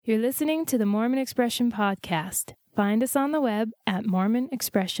You're listening to the Mormon Expression podcast. Find us on the web at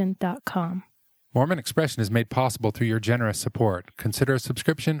mormonexpression.com. Mormon Expression is made possible through your generous support. Consider a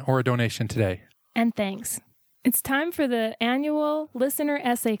subscription or a donation today. And thanks. It's time for the annual listener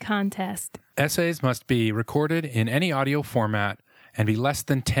essay contest. Essays must be recorded in any audio format and be less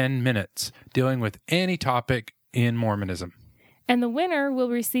than 10 minutes, dealing with any topic in Mormonism. And the winner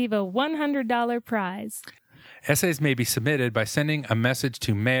will receive a $100 prize. Essays may be submitted by sending a message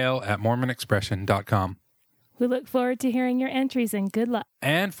to mail@mormonexpression.com. We look forward to hearing your entries and good luck.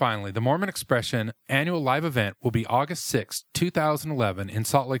 And finally, the Mormon Expression annual live event will be August 6, 2011 in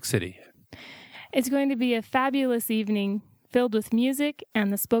Salt Lake City. It's going to be a fabulous evening filled with music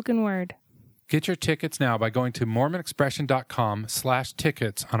and the spoken word. Get your tickets now by going to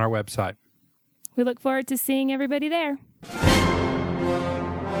mormonexpression.com/tickets on our website. We look forward to seeing everybody there.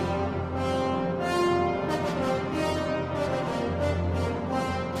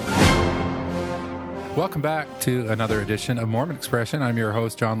 Welcome back to another edition of Mormon Expression. I'm your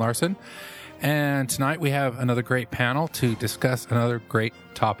host, John Larson. And tonight we have another great panel to discuss another great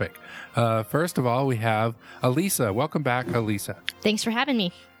topic. First of all, we have Elisa. Welcome back, Elisa. Thanks for having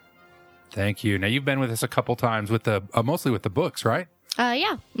me. Thank you. Now, you've been with us a couple times with the mostly with the books, right?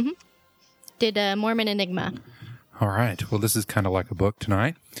 Yeah. Mm-hmm. Did Mormon Enigma. All right. Well, this is kind of like a book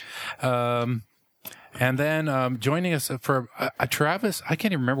tonight. And then joining us for Travis, I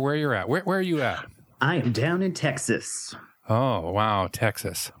can't even remember where you're at. Where are you at? I am down in Texas. Oh, wow,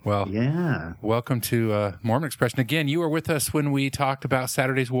 Texas. Well, yeah. Welcome to Mormon Expression. Again, you were with us when we talked about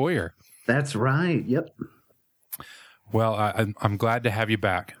Saturday's Warrior. That's right. Yep. Well, I'm glad to have you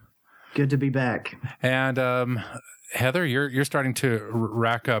back. Good to be back. And Heather, you're starting to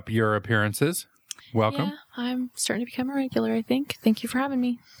rack up your appearances. Welcome. Yeah, I'm starting to become a regular, I think. Thank you for having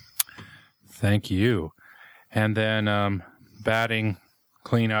me. Thank you. And then batting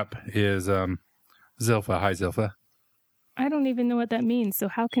cleanup is Zilpha. Hi, Zilpha. I don't even know what that means, so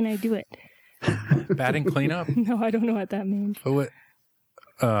how can I do it? Batting cleanup? No, I don't know what that means. Well,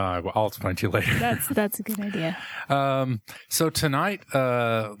 I'll explain to you later. That's a good idea. So tonight,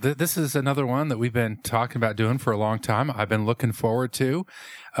 this is another one that we've been talking about doing for a long time. I've been looking forward to.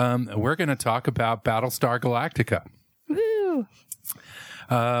 We're going to talk about Battlestar Galactica. Woo!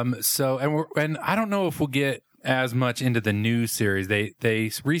 And I don't know if we'll get as much into the new series.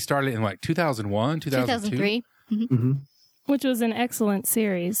 They restarted it in like 2001, 2002? 2003. Mm-hmm. Mm-hmm. Which was an excellent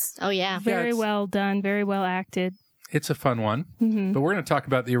series. Oh, yeah. Very well done, very well acted. It's a fun one. Mm-hmm. But we're going to talk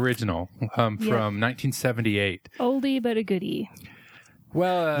about the original from 1978. Oldie but a goodie.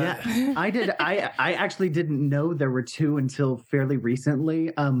 Well, yeah, I did. I actually didn't know there were two until fairly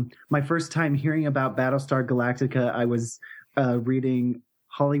recently. My first time hearing about Battlestar Galactica, I was reading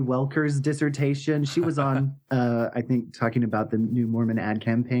Holly Welker's dissertation. She was on, I think, talking about the new Mormon ad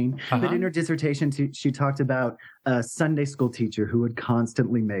campaign. Uh-huh. But in her dissertation, she talked about a Sunday school teacher who would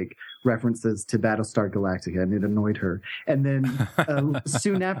constantly make references to Battlestar Galactica, and it annoyed her. And then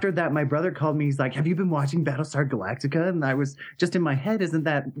soon after that, my brother called me. He's like, "Have you been watching Battlestar Galactica?" And I was just in my head, isn't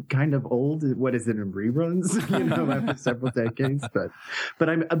that kind of old? What is it in reruns? After several decades. But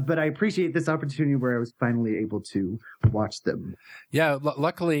I appreciate this opportunity where I was finally able to watch them. Yeah,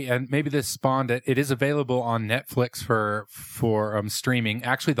 luckily, and maybe this spawned it. It is available on Netflix for streaming.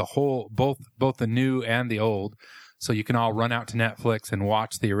 Actually, the whole both the new and the old. So you can all run out to Netflix and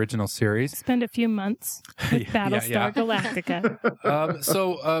watch the original series. Spend a few months with Battlestar Galactica.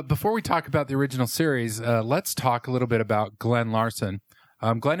 So before we talk about the original series, let's talk a little bit about Glenn Larson.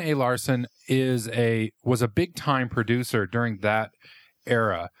 Glenn A. Larson was a big-time producer during that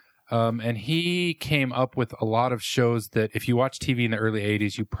era. And he came up with a lot of shows that if you watched TV in the early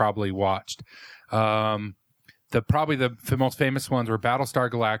 80s, you probably watched. Probably the most famous ones were Battlestar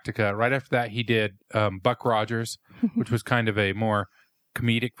Galactica. Right after that, he did Buck Rogers, which was kind of a more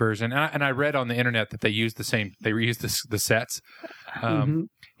comedic version. And I read on the internet that they reused the sets.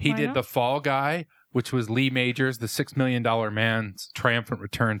 He did The Fall Guy, which was Lee Majors, the $6 Million Man's triumphant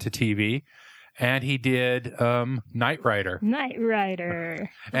return to TV. And he did Knight Rider.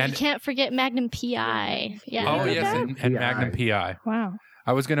 And you can't forget Magnum P.I. Yeah. Oh, yes, and Magnum P.I. Wow.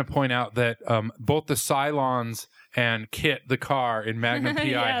 I was going to point out that both the Cylons and Kit, the car in Magnum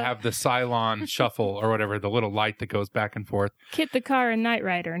P.I., have the Cylon shuffle or whatever, the little light that goes back and forth. Kit the car and Knight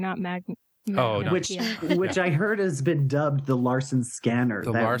Rider, not Magnum. No. Which I heard has been dubbed the Larson Scanner.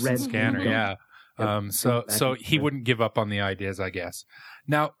 The Larson Scanner, yeah. So he wouldn't give up on the ideas, I guess.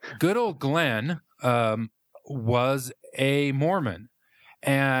 Now, good old Glenn was a Mormon,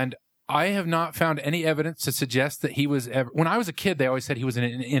 and I have not found any evidence to suggest that he was ever. When I was a kid, they always said he was an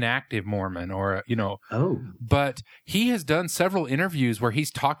inactive Mormon, or But he has done several interviews where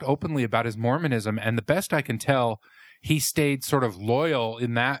he's talked openly about his Mormonism, and the best I can tell, he stayed sort of loyal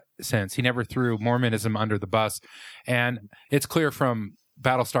in that sense. He never threw Mormonism under the bus, and it's clear from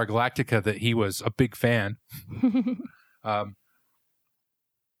Battlestar Galactica that he was a big fan.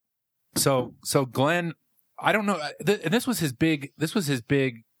 So Glenn, I don't know. This was his big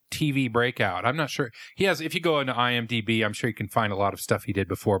TV breakout. I'm not sure. He has, if you go into IMDb, I'm sure you can find a lot of stuff he did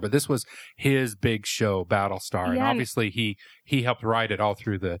before, but this was his big show, Battlestar. Yeah, and obviously he helped write it all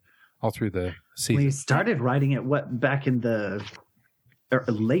through the season. Well, he started writing it back in the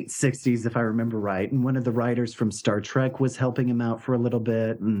late 60s, if I remember right. And one of the writers from Star Trek was helping him out for a little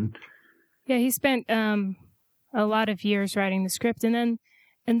bit. And yeah, he spent a lot of years writing the script, and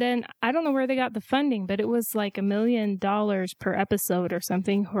then I don't know where they got the funding, but it was like $1 million per episode or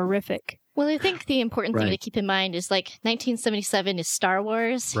something horrific. Well, I think the important thing to keep in mind is, like, 1977 is Star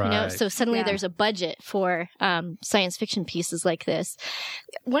Wars, so suddenly there's a budget for science fiction pieces like this.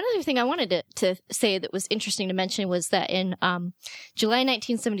 One other thing I wanted to say that was interesting to mention was that in July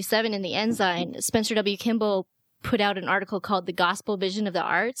 1977 in the Ensign, Spencer W. Kimball put out an article called The Gospel Vision of the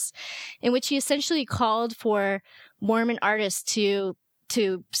Arts, in which he essentially called for Mormon artists to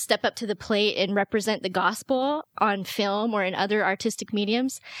step up to the plate and represent the gospel on film or in other artistic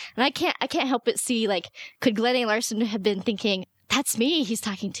mediums. And I can't help but see, like, could Glenn A. Larson have been thinking, that's me he's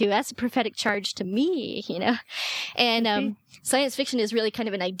talking to. That's a prophetic charge to me, And science fiction is really kind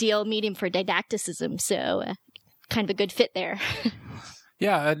of an ideal medium for didacticism. So kind of a good fit there.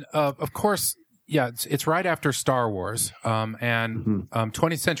 Yeah. And of course, it's right after Star Wars. And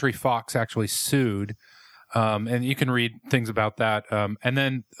 20th Century Fox actually sued. And you can read things about that. And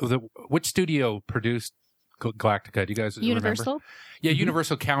then which studio produced Galactica? Do you guys Universal? remember? Yeah,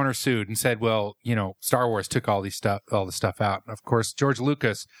 Universal countersued and said, well, Star Wars took all the stuff out. And of course, George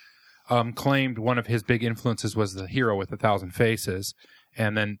Lucas claimed one of his big influences was The Hero with 1,000 Faces,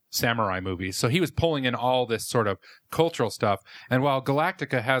 and then samurai movies. So he was pulling in all this sort of cultural stuff. And while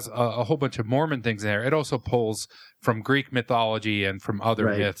Galactica has a whole bunch of Mormon things in there, it also pulls from Greek mythology and from other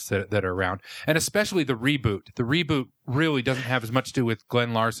myths that are around. And especially the reboot. The reboot really doesn't have as much to do with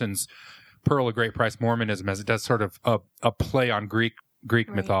Glenn Larson's Pearl of Great Price Mormonism as it does sort of a play on Greek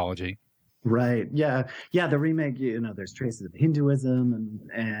mythology. Right. Yeah. Yeah. The remake, there's traces of Hinduism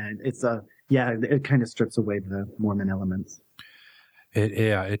and it's it kind of strips away the Mormon elements.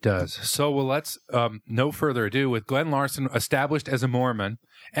 It does. So, well, let's no further ado with Glenn Larson established as a Mormon,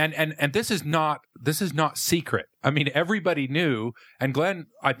 and this is not secret. I mean, everybody knew, and Glenn,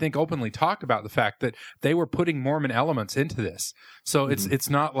 I think, openly talked about the fact that they were putting Mormon elements into this. So it's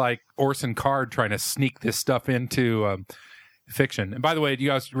not like Orson Card trying to sneak this stuff into fiction. And by the way, do you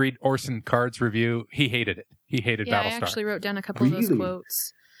guys read Orson Card's review? He hated it. He hated Battlestar. I actually wrote down a couple of those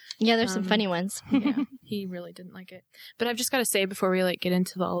quotes. Yeah, there's some funny ones. Yeah, he really didn't like it. But I've just got to say, before we get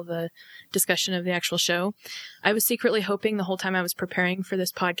into all the discussion of the actual show, I was secretly hoping the whole time I was preparing for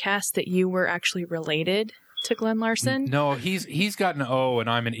this podcast that you were actually related to Glenn Larson. No, he's got an O and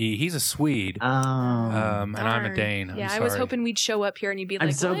I'm an E. He's a Swede. And I'm a Dane. I was hoping we'd show up here and you'd be like,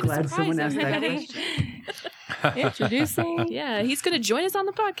 I'm so glad someone asked that question. Introducing. Yeah, he's going to join us on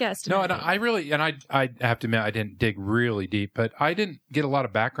the podcast tonight. No, and I have to admit, I didn't dig really deep, but I didn't get a lot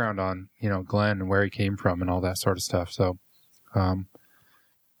of background on, Glenn and where he came from and all that sort of stuff. So, I'll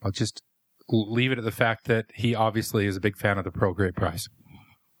just leave it at the fact that he obviously is a big fan of the Pearl Great Price.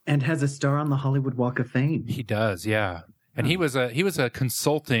 And has a star on the Hollywood Walk of Fame. He does, yeah. And he was a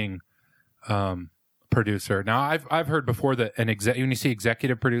consulting producer. Now, I've heard before that when you see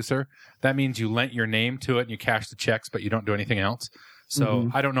executive producer, that means you lent your name to it and you cash the checks, but you don't do anything else.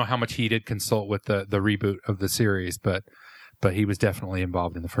 So I don't know how much he did consult with the reboot of the series, but he was definitely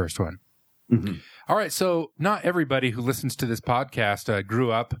involved in the first one. Mm-hmm. All right, so not everybody who listens to this podcast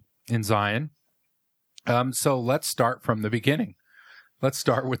grew up in Zion. So let's start from the beginning. Let's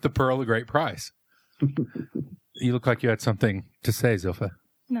start with the Pearl of Great Price. You look like you had something to say, Zilpha.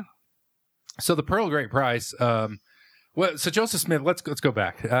 No. So the Pearl of Great Price, so Joseph Smith, let's go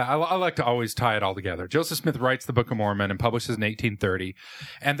back. I like to always tie it all together. Joseph Smith writes the Book of Mormon and publishes in 1830.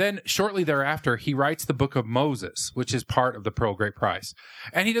 And then shortly thereafter, he writes the Book of Moses, which is part of the Pearl of Great Price.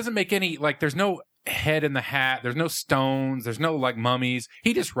 And he doesn't make any, there's no head in the hat. There's no stones. There's no, mummies.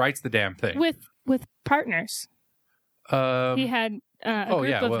 He just writes the damn thing. With partners. He had a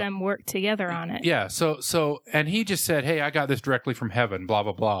group of them work together on it. Yeah. So, and he just said, "Hey, I got this directly from heaven." Blah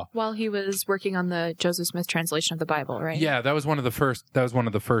blah blah. While he was working on the Joseph Smith translation of the Bible, right? Yeah, that was one of the first. That was one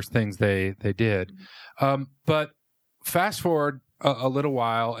of the first things they did. But fast forward a little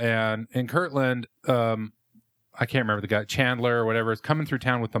while, and in Kirtland, I can't remember the guy, Chandler or whatever, is coming through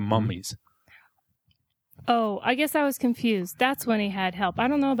town with the mummies. Oh, I guess I was confused. That's when he had help. I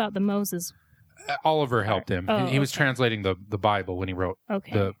don't know about the Moses. Oliver helped him. Oh, he was translating the Bible when he wrote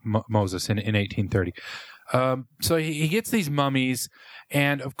the Moses in 1830. So he gets these mummies,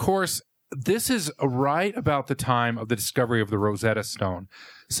 and of course, this is right about the time of the discovery of the Rosetta Stone.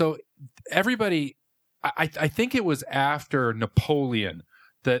 So everybody, I think it was after Napoleon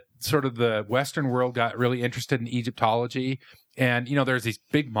that sort of the Western world got really interested in Egyptology. And, there's these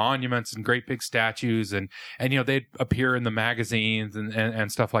big monuments and great big statues and they'd appear in the magazines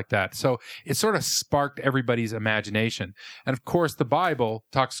and stuff like that. So it sort of sparked everybody's imagination. And of course, the Bible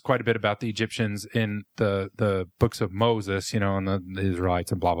talks quite a bit about the Egyptians in the books of Moses, and the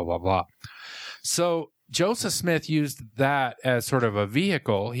Israelites and blah, blah, blah, blah. So Joseph Smith used that as sort of a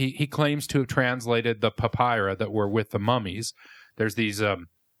vehicle. He claims to have translated the papyri that were with the mummies. There's these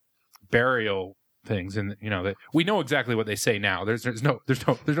burial things, and that we know exactly what they say now. There's no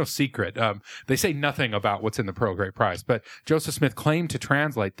secret. They say nothing about what's in the Pearl of Great Price, but Joseph Smith claimed to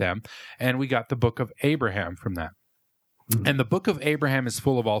translate them, and we got the Book of Abraham from that. Mm-hmm. And the Book of Abraham is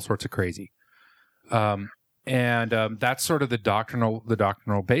full of all sorts of crazy, and that's sort of the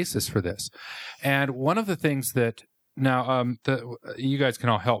doctrinal basis for this. And one of the things that now you guys can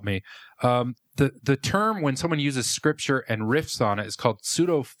all help me. The term when someone uses scripture and riffs on it is called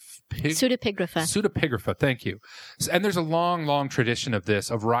pseudepigrapha. Pseudepigrapha, thank you. And there's a long, long tradition of this,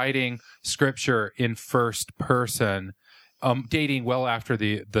 of writing scripture in first person, dating well after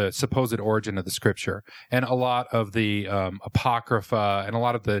the supposed origin of the scripture. And a lot of the apocrypha and a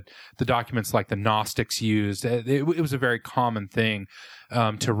lot of the documents like the Gnostics used, it was a very common thing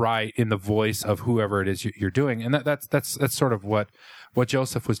to write in the voice of whoever it is you're doing. And that's sort of what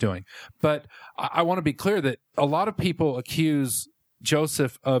Joseph was doing. But I want to be clear that a lot of people accuse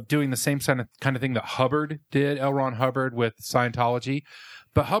Joseph of doing the same kind of thing that Hubbard did, L. Ron Hubbard, with Scientology.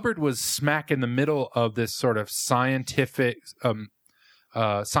 But Hubbard was smack in the middle of this sort of scientific,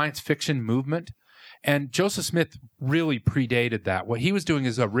 science fiction movement. And Joseph Smith really predated that. What he was doing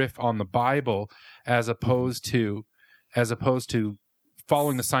is a riff on the Bible as opposed to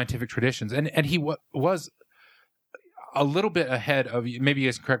following the scientific traditions. And he was a little bit ahead of, maybe you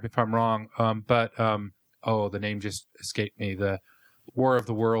guys can correct me if I'm wrong, but the name just escaped me. The War of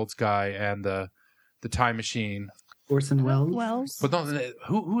the Worlds guy and the Time Machine. Orson Welles. But no,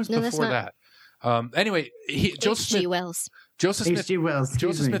 who was before that? Anyway, Joseph Smith. Wells. Joseph Smith. H.G. Wells.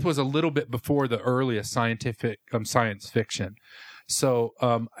 Joseph Smith was a little bit before the earliest scientific science fiction. So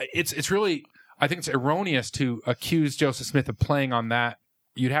it's really, I think it's erroneous to accuse Joseph Smith of playing on that.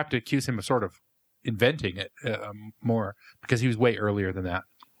 You'd have to accuse him of sort of inventing it more, because he was way earlier than that.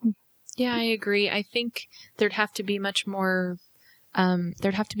 Yeah, I agree. I think there'd have to be much more.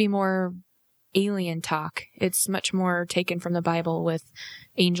 There'd have to be more alien talk. It's much more taken from the Bible with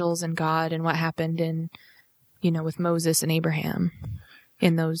angels and God and what happened in, with Moses and Abraham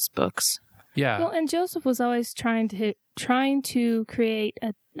in those books. Yeah. Well, and Joseph was always trying to create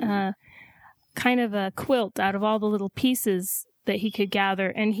a kind of a quilt out of all the little pieces that he could gather,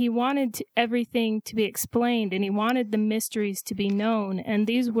 and he wanted everything to be explained, and he wanted the mysteries to be known, and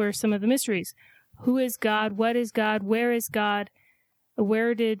these were some of the mysteries. Who is God? What is God? Where is God?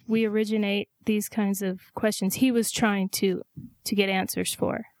 Where did we originate? These kinds of questions he was trying to get answers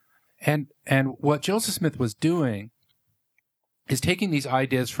for. And what Joseph Smith was doing is taking these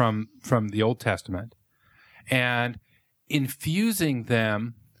ideas from the Old Testament and infusing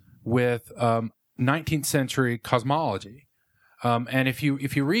them with 19th century cosmology. And if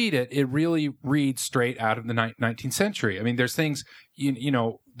you read it, it really reads straight out of the 19th century. I mean, there's things,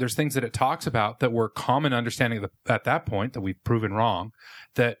 there's things that it talks about that were common understanding at that point that we've proven wrong,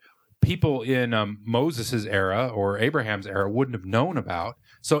 that people in Moses' era or Abraham's era wouldn't have known about.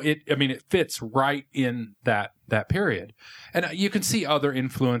 So it fits right in that period. And you can see other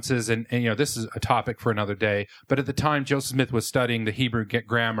influences, and this is a topic for another day, but at the time Joseph Smith was studying the Hebrew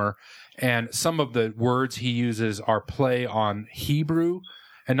grammar, and some of the words he uses are play on Hebrew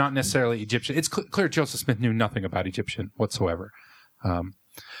and not necessarily Egyptian. It's clear Joseph Smith knew nothing about Egyptian whatsoever.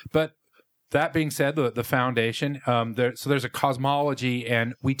 But that being said, the foundation, there's a cosmology,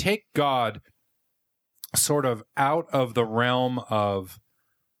 and we take God sort of out of the realm of,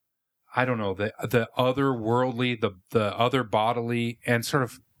 I don't know, the otherworldly, the other bodily, and sort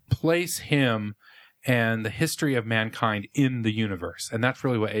of place him and the history of mankind in the universe. And that's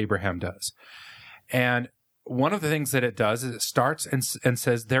really what Abraham does. And one of the things that it does is it starts and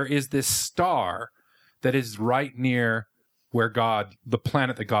says there is this star that is right near where the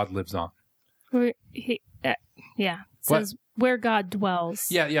planet that God lives on. It says where God dwells.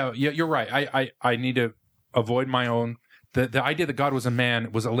 Yeah, you're right. I need to avoid my own. The idea that God was a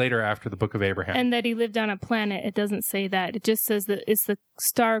man was later after the Book of Abraham. And that he lived on a planet, it doesn't say that. It just says that it's the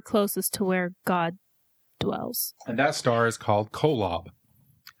star closest to where God dwells. And that star is called Kolob.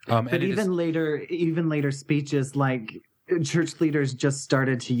 But even later speeches, like church leaders just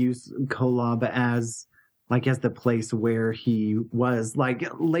started to use Kolob as the place where he was. Like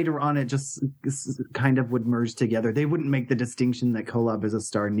later on, it just kind of would merge together. They wouldn't make the distinction that Kolob is a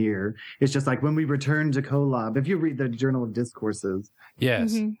star near. It's just like when we return to Kolob, if you read the Journal of Discourses.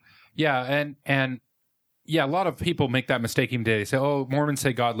 Yes. Mm-hmm. Yeah. And yeah, a lot of people make that mistake even today. They say, oh, Mormons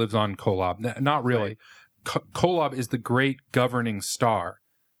say God lives on Kolob. Not really. Right. Kolob is the great governing star.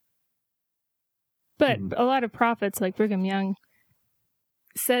 But a lot of prophets like Brigham Young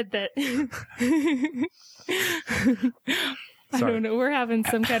said that I don't know. We're having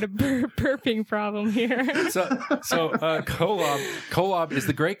some kind of burping problem here. So Kolob is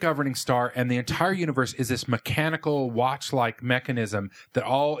the great governing star, and the entire universe is this mechanical watch-like mechanism that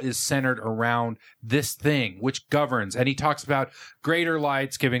all is centered around this thing, which governs. And he talks about greater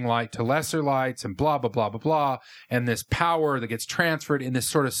lights giving light to lesser lights, and blah, blah, blah, blah, blah, and this power that gets transferred in this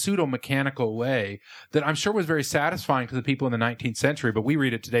sort of pseudo-mechanical way that I'm sure was very satisfying to the people in the 19th century, but we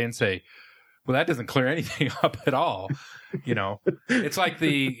read it today and say, well, that doesn't clear anything up at all. It's like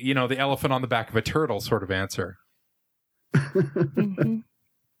the elephant on the back of a turtle sort of answer. Mm-hmm.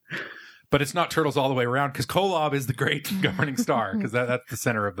 But it's not turtles all the way around, because Kolob is the great governing star, because that's the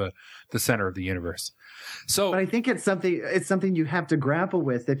center of the universe. So, but I think it's something you have to grapple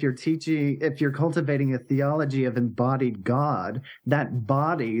with if you're cultivating a theology of embodied God. That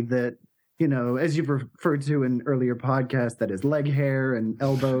body that, as you've referred to in earlier podcasts, that is leg hair and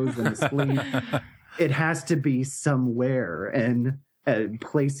elbows and spleen. It has to be somewhere, and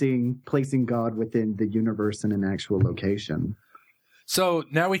placing God within the universe in an actual location. So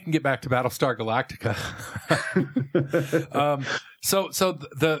now we can get back to Battlestar Galactica. So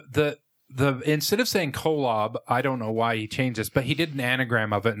the instead of saying Kolob, I don't know why he changed this, but he did an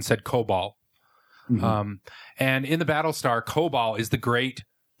anagram of it and said Cobalt. Mm-hmm. And in the Battlestar, Cobalt is the great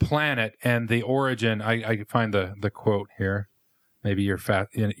planet, and the origin. I can find the quote here. Maybe you're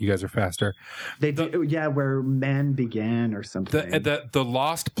you guys are faster. Where man began or something. The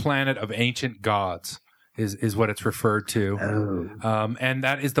lost planet of ancient gods is what it's referred to. Oh. And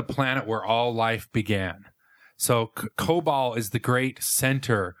that is the planet where all life began. So Kobal is the great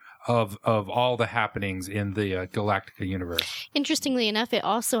center of all the happenings in the Galactica universe. Interestingly enough, it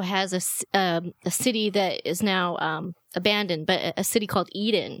also has a city that is now abandoned, but a city called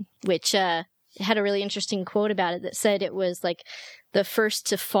Eden, which had a really interesting quote about it that said it was like the first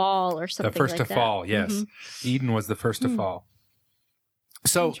to fall or something like that. The first to fall, yes. Mm-hmm. Eden was the first to fall.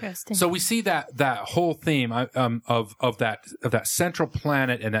 So we see that whole theme of that central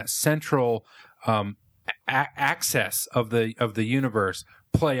planet and that central access of the universe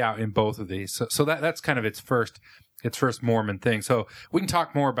play out in both of these. So that's kind of its first Mormon thing. So we can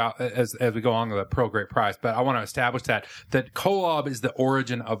talk more about as we go on with the Pro Great Prize, but I want to establish that Kolob is the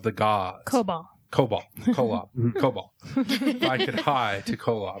origin of the gods. Kolob. If I could hi to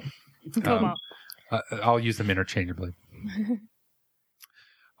Kolob. Kobal. I'll use them interchangeably.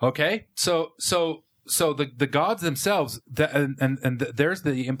 Okay, so the gods themselves, and there's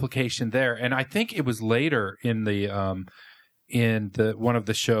the implication there, and I think it was later in the one of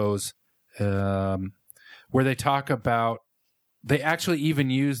the shows where they talk about, they actually even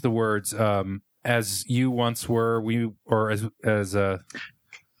use the words as you once were, as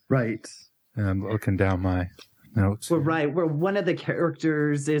right. I'm looking down my notes. Well, right, where one of the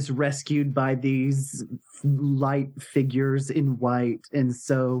characters is rescued by these light figures in white, and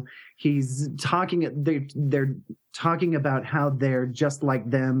so he's talking. They're talking about how they're just like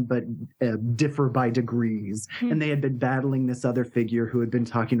them, but differ by degrees. Mm-hmm. And they had been battling this other figure who had been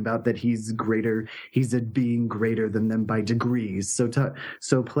talking about that he's greater. He's a being greater than them by degrees. So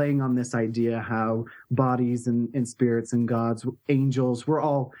playing on this idea how bodies and spirits and gods, angels, we're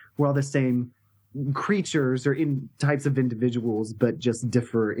all the same creatures or in types of individuals, but just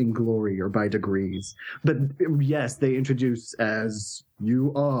differ in glory or by degrees. But yes, they introduce as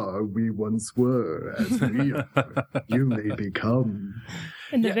you are, we once were, as we are, you may become.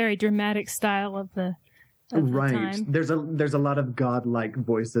 In the very dramatic style of the time. There's a lot of godlike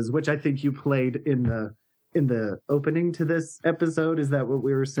voices, which I think you played in the opening to this episode. Is that what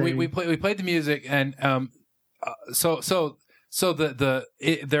we were saying? We played the music, and So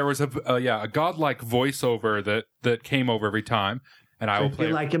there was a godlike voiceover that came over every time, and I will play.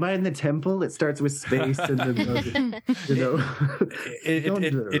 You're like, am I in the temple? It starts with space, and then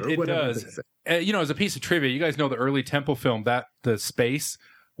it does. as a piece of trivia, you guys know the early temple film, that the space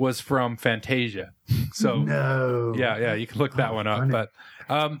was from Fantasia. So no. Yeah, you can look that one up. Funny. But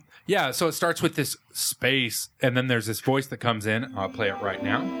so it starts with this space, and then there's this voice that comes in. I'll play it right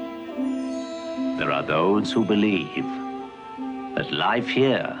now. There are those who believe that life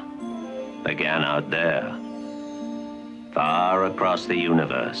here began out there, far across the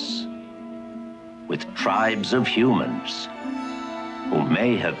universe, with tribes of humans who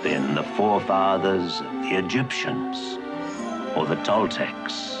may have been the forefathers of the Egyptians, or the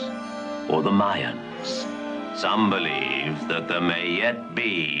Toltecs, or the Mayans. Some believe that there may yet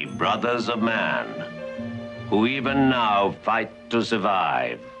be brothers of man who even now fight to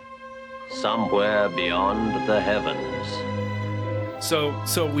survive somewhere beyond the heavens.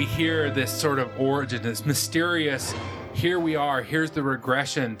 So we hear this sort of origin, this mysterious, here we are, here's the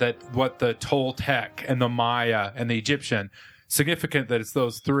regression that what the Toltec and the Maya and the Egyptian, significant that it's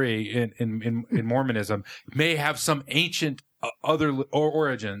those three in Mormonism, may have some ancient other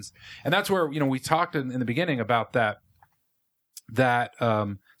origins. And that's where, we talked in the beginning about that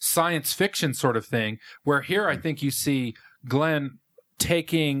science fiction sort of thing, where here I think you see Glenn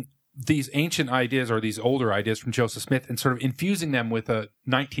taking these ancient ideas or these older ideas from Joseph Smith and sort of infusing them with a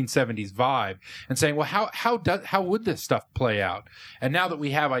 1970s vibe and saying, well, how would this stuff play out? And now that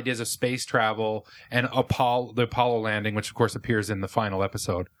we have ideas of space travel and the Apollo landing, which of course appears in the final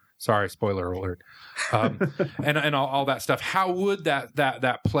episode. Sorry, spoiler alert. And all that stuff. How would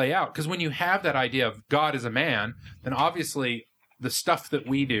that play out? Because when you have that idea of God as a man, then obviously the stuff that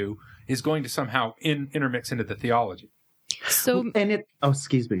we do is going to somehow intermix into the theology. So,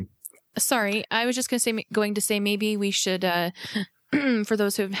 excuse me. Sorry, I was just going to say maybe we should, for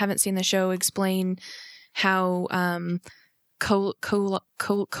those who haven't seen the show, explain how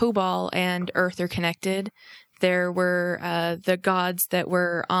Cobol and Earth are connected. There were the gods that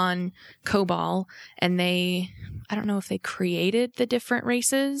were on Cobol, and I don't know if they created the different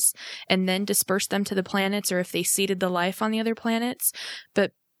races and then dispersed them to the planets, or if they seeded the life on the other planets.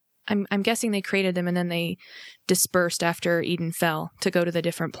 But I'm guessing they created them and then they dispersed after Eden fell to go to the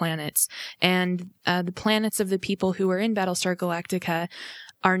different planets. And the planets of the people who were in Battlestar Galactica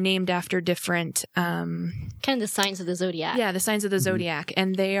are named after different kind of the signs of the zodiac. Yeah, the signs of the zodiac.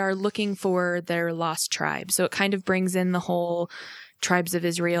 And they are looking for their lost tribes. So it kind of brings in the whole tribes of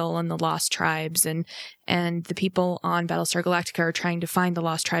Israel and the lost tribes, and the people on Battlestar Galactica are trying to find the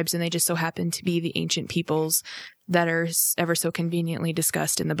lost tribes, and they just so happen to be the ancient peoples that are ever so conveniently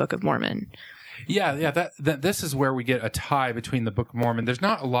discussed in the Book of Mormon. Yeah. That this is where we get a tie between the Book of Mormon. There's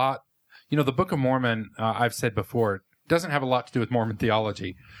not a lot, the Book of Mormon. I've said before, doesn't have a lot to do with Mormon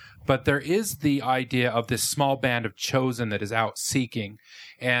theology, but there is the idea of this small band of chosen that is out seeking,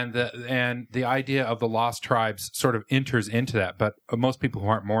 and the idea of the lost tribes sort of enters into that. But most people who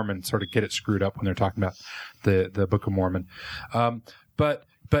aren't Mormon sort of get it screwed up when they're talking about the Book of Mormon. But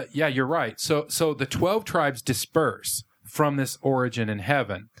yeah, you're right. So the 12 tribes disperse from this origin in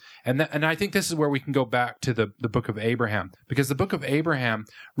heaven. And I think this is where we can go back to the Book of Abraham, because the Book of Abraham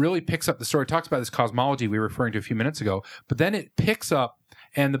really picks up the story. It talks about this cosmology we were referring to a few minutes ago, but then it picks up,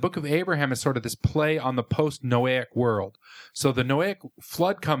 and the Book of Abraham is sort of this play on the post-Noahic world. So the Noahic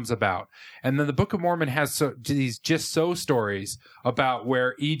flood comes about, and then the Book of Mormon has these just so stories about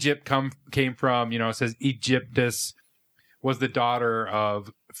where Egypt came from. It says Egyptus was the daughter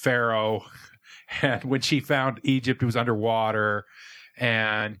of Pharaoh, and when she found Egypt, it was underwater.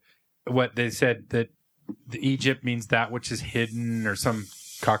 And what they said that the Egypt means that which is hidden, or some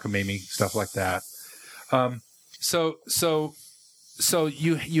cockamamie stuff like that. So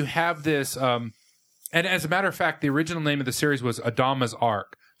you have this, and as a matter of fact, the original name of the series was Adama's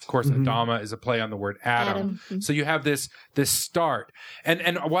Ark. Of course, Adama is a play on the word Adam. So you have this start.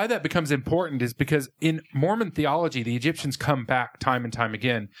 And why that becomes important is because in Mormon theology, the Egyptians come back time and time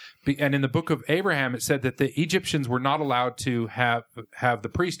again. And in the Book of Abraham, it said that the Egyptians were not allowed to have the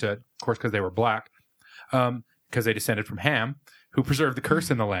priesthood, of course, because they were black, because they descended from Ham, who preserved the curse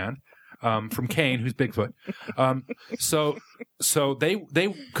in the land, from Cain, who's Bigfoot. So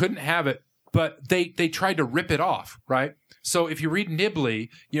they couldn't have it, but they tried to rip it off, right? So if you read Nibley,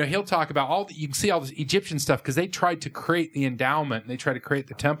 he'll talk about you can see all this Egyptian stuff because they tried to create the endowment and they tried to create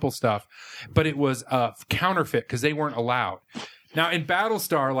the temple stuff, but it was counterfeit because they weren't allowed. Now in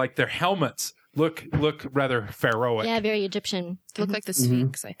Battlestar, like their helmets look rather pharaohic. Yeah, very Egyptian. They look like the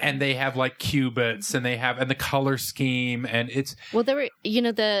Sphinx, I think. And they have like cubits, and the color scheme, and it's... Well, there were,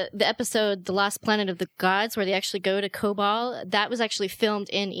 the episode, The Lost Planet of the Gods, where they actually go to Cobol, that was actually filmed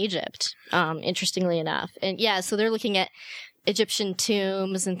in Egypt, interestingly enough. And yeah, so they're looking at Egyptian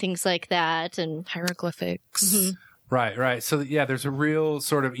tombs and things like that, and hieroglyphics. Right. So, yeah, there's a real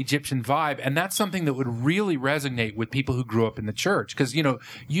sort of Egyptian vibe, and that's something that would really resonate with people who grew up in the church, because,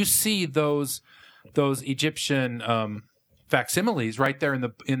 you see those Egyptian facsimiles right there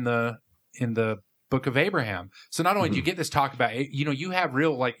in the Book of Abraham. So not only do you get this talk about, you have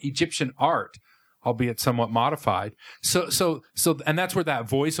real like Egyptian art, albeit somewhat modified. So, and that's where that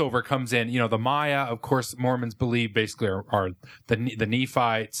voiceover comes in. The Maya, of course, Mormons believe basically are the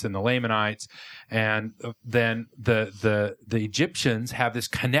Nephites and the Lamanites, and then the Egyptians have this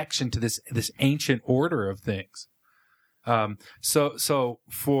connection to this ancient order of things. So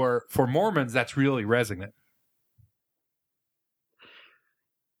for Mormons, that's really resonant.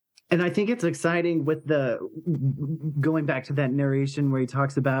 And I think it's exciting with going back to that narration where he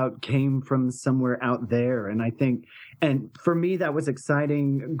talks about came from somewhere out there. And for me, that was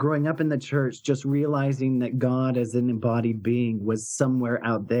exciting growing up in the church, just realizing that God as an embodied being was somewhere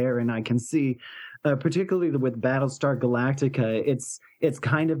out there. And I can see, particularly with Battlestar Galactica, it's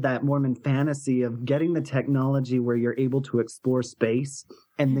kind of that Mormon fantasy of getting the technology where you're able to explore space,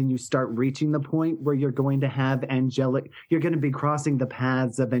 and then you start reaching the point where you're going to have you're going to be crossing the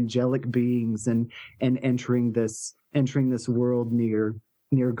paths of angelic beings and entering this world near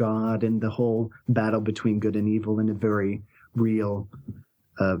God, and the whole battle between good and evil in a very real,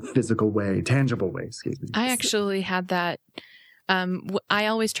 physical way, tangible way, excuse me. I actually had that. I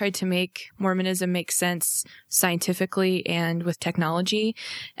always tried to make Mormonism make sense scientifically and with technology.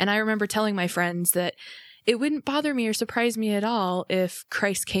 And I remember telling my friends that it wouldn't bother me or surprise me at all if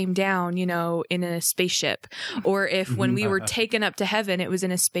Christ came down, in a spaceship, or if when we were taken up to heaven, it was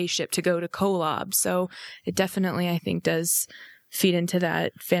in a spaceship to go to Kolob. So it definitely, I think, does feed into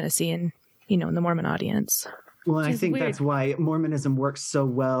that fantasy and, in the Mormon audience. Well, I think that's why Mormonism works so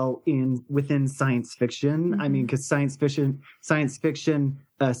well within science fiction. Mm-hmm. I mean, because science fiction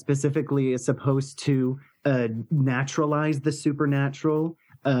specifically is supposed to naturalize the supernatural.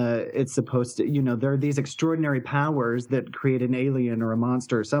 It's supposed to, there are these extraordinary powers that create an alien or a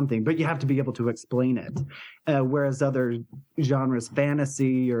monster or something, but you have to be able to explain it. Whereas other genres,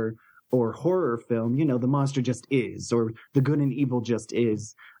 fantasy or horror film, the monster just is, or the good and evil just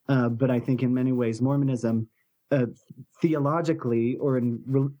is. But I think in many ways, Mormonism, theologically or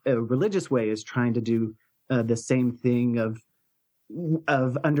in a religious way, is trying to do the same thing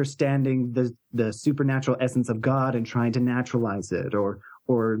of understanding the supernatural essence of God and trying to naturalize it, or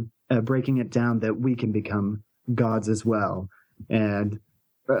breaking it down that we can become gods as well. And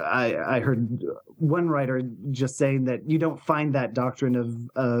I heard one writer just saying that you don't find that doctrine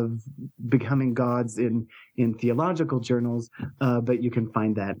of becoming gods in theological journals, but you can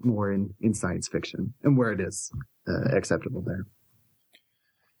find that more in science fiction, and where it is acceptable there.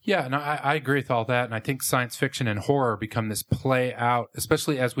 Yeah, and I agree with all that, and I think science fiction and horror become this play out,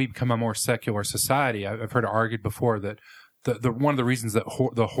 especially as we become a more secular society. I've heard it argued before that the one of the reasons that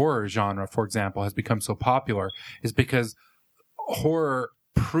the horror genre, for example, has become so popular is because horror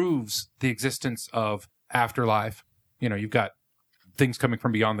proves the existence of afterlife. You've got things coming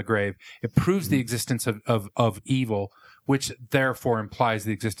from beyond the grave. It proves the existence of evil, which therefore implies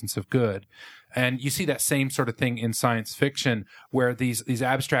the existence of good. And you see that same sort of thing in science fiction, where these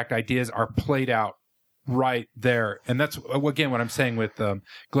abstract ideas are played out right there. And that's, again, what I'm saying with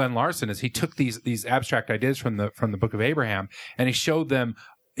Glenn Larson is he took these abstract ideas from the Book of Abraham, and he showed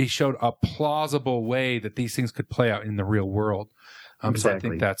a plausible way that these things could play out in the real world.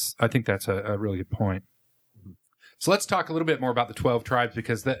 Exactly. So I think that's a really good point. So let's talk a little bit more about the 12 tribes,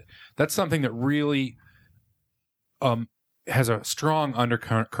 because that's something that really has a strong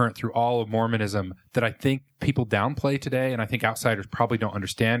undercurrent through all of Mormonism that I think people downplay today, and I think outsiders probably don't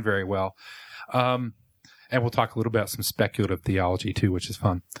understand very well. And we'll talk a little bit about some speculative theology too, which is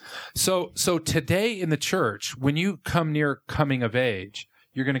fun. So today in the church, when you come near coming of age,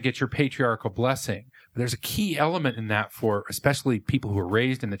 you're going to get your patriarchal blessing. But there's a key element in that for especially people who are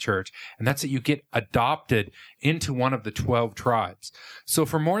raised in the church, and that's that you get adopted into one of the 12 tribes. So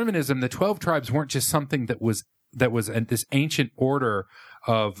for Mormonism, the 12 tribes weren't just something that was this ancient order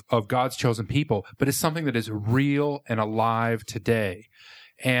of God's chosen people, but it's something that is real and alive today.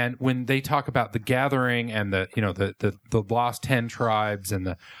 And when they talk about the gathering and the lost 10 tribes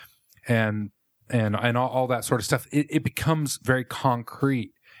and all that sort of stuff, it becomes very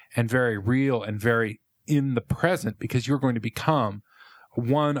concrete and very real and very in the present, because you're going to become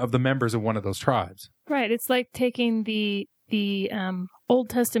one of the members of one of those tribes. Right. It's like taking the Old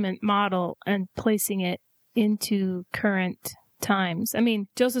Testament model and placing it into current times. I mean,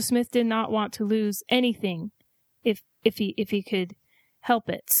 Joseph Smith did not want to lose anything if he could help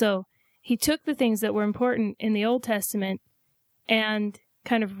it. So he took the things that were important in the Old Testament and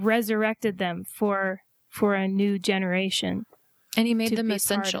kind of resurrected them for for a new generation. And he made them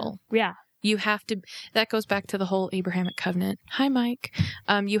essential. Yeah. You have to, that goes back to the whole Abrahamic covenant. Hi, Mike.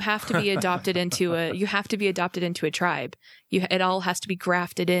 You have to be adopted into a tribe. It all has to be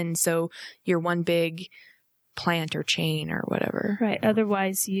grafted in. So you're one big plant or chain or whatever. Right.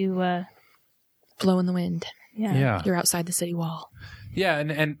 Otherwise you, blow in the wind. Yeah. You're outside the city wall. Yeah.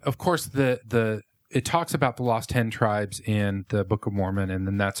 And of course it talks about the lost 10 tribes in the Book of Mormon. And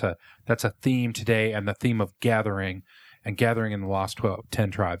then that's a theme today, and the theme of gathering in the lost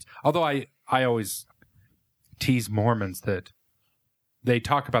 10 tribes. Although I always tease Mormons that they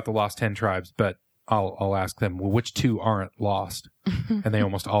talk about the lost 10 tribes, but I'll ask them, well, which 2 aren't lost? And they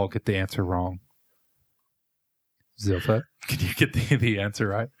almost all get the answer wrong. Zilpha, can you get the answer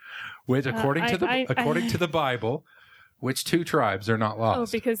right? Which, according to the Bible, which 2 tribes are not lost? Oh,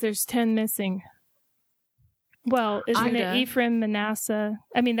 because there's 10 missing. Well, isn't it Ephraim, Manasseh?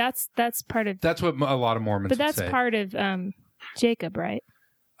 I mean, that's part of. That's what a lot of Mormons. But that's say. part of Jacob, right?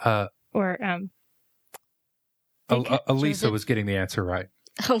 Or Elisa was getting the answer right.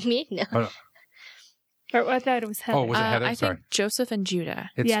 Oh, me? No. Or I thought it was Heather. Oh, was it Heather? I Sorry. think Joseph and Judah.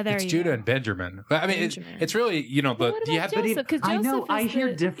 It's Judah and Benjamin. I mean, it's really, Well, do you have Joseph? I know. I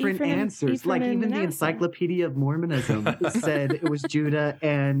hear different answers. Like even the Encyclopedia of Mormonism said it was Judah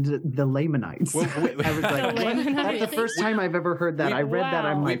and the Lamanites. Well, I was like, what? That's the first time I've ever heard that. I read that.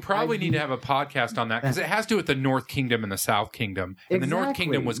 I'm like, we probably need to have a podcast on that because it has to do with the North Kingdom and the South Kingdom. And the North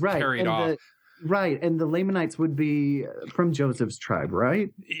Kingdom was carried off. Right, and the Lamanites would be from Joseph's tribe,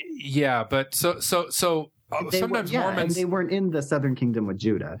 right? Yeah, but so sometimes Mormons, and they weren't in the Southern Kingdom with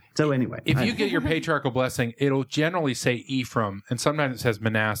Judah. So anyway, if you get your patriarchal blessing, it'll generally say Ephraim, and sometimes it says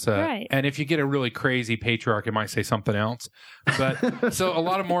Manasseh. Right. And if you get a really crazy patriarch, it might say something else. But so a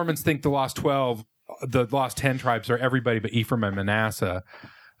lot of Mormons think the lost 10 tribes are everybody but Ephraim and Manasseh.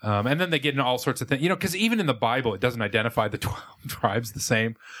 And then they get into all sorts of things, because even in the Bible, it doesn't identify the 12 tribes the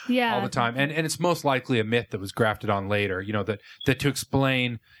same all the time. And it's most likely a myth that was grafted on later, that to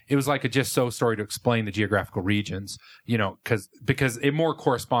explain, it was like a just so story to explain the geographical regions, because it more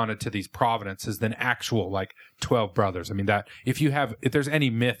corresponded to these providences than actual 12 brothers. I mean, that if there's any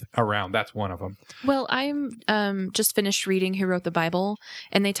myth around, that's one of them. Well, I'm just finished reading Who Wrote the Bible,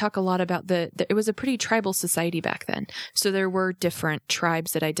 and they talk a lot about it was a pretty tribal society back then. So there were different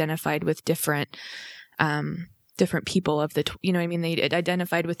tribes that identified with different people of the, they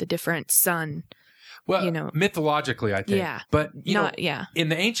identified with a different son. Well, mythologically, I think. Yeah. But, in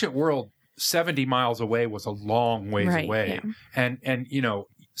the ancient world, 70 miles away was a long ways away. Yeah. And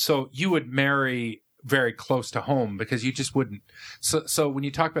so you would marry very close to home because you just wouldn't. So when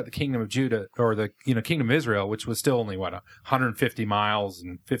you talk about the kingdom of Judah or the kingdom of Israel, which was still only 150 miles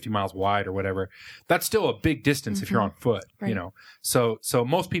and 50 miles wide or whatever, that's still a big distance if you're on foot. Right. So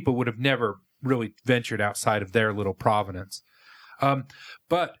most people would have never really ventured outside of their little province.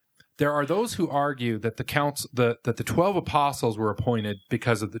 But there are those who argue that that the 12 apostles were appointed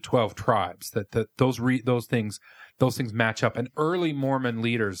because of the 12 tribes. That those things match up. And early Mormon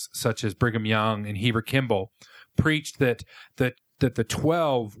leaders such as Brigham Young and Heber Kimball preached that the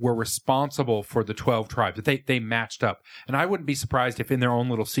 12 were responsible for the 12 tribes, that they matched up. And I wouldn't be surprised if in their own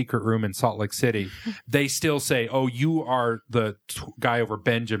little secret room in Salt Lake City, they still say, oh, you are the guy over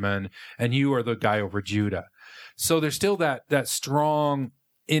Benjamin and you are the guy over Judah. So there's still that strong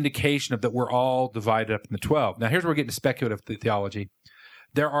indication of that we're all divided up in the 12. Now, here's where we get into speculative theology.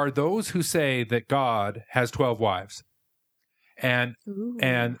 There are those who say that God has 12 wives, and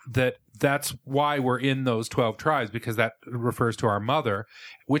that's why we're in those 12 tribes, because that refers to our mother,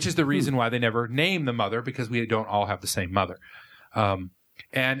 which is the reason why they never name the mother, because we don't all have the same mother.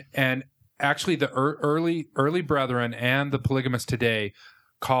 And actually, the early brethren and the polygamists today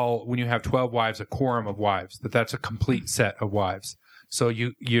call when you have 12 wives a quorum of wives. That's a complete set of wives. So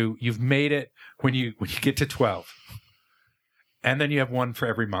you've made it when you get to 12. And then you have one for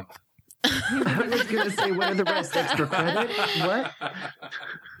every month. I was going to say, what are the rest? Extra credit? What?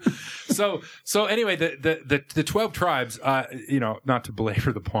 So anyway, the 12 tribes, not to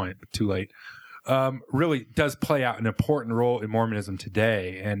belabor the point, but too late, really does play out an important role in Mormonism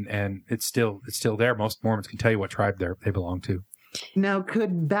today, and it's still there. Most Mormons can tell you what tribe they belong to. Now,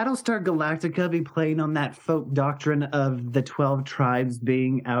 could Battlestar Galactica be playing on that folk doctrine of the 12 tribes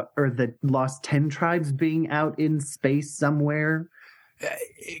being out, or the lost 10 tribes being out in space somewhere?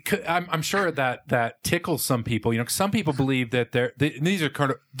 I'm sure that tickles some people. Some people believe that these are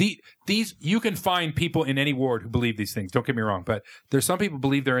kind of these. You can find people in any ward who believe these things. Don't get me wrong, but there's some people who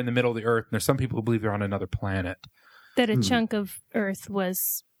believe they're in the middle of the earth, and there's some people who believe they're on another planet. That a chunk of Earth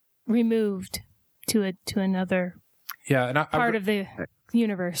was removed to another. Yeah, and part of the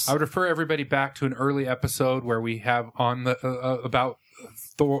universe. I would refer everybody back to an early episode where we have on the about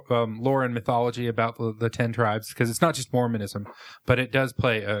Thor, lore and mythology about the 10 tribes, because it's not just Mormonism, but it does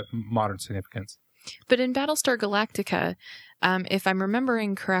play a modern significance. But in Battlestar Galactica, if I'm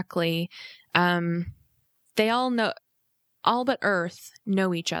remembering correctly, they all but Earth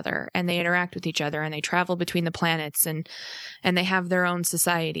know each other, and they interact with each other, and they travel between the planets, and they have their own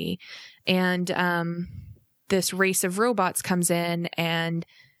society. And this race of robots comes in and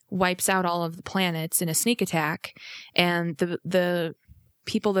wipes out all of the planets in a sneak attack, and the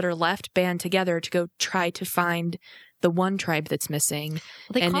people that are left band together to go try to find the one tribe that's missing. Well,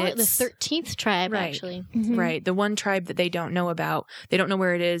 they call it the 13th tribe, right, actually. Mm-hmm. Right, the one tribe that they don't know about. They don't know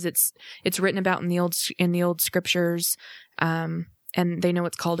where it is. It's written about in the old scriptures, and they know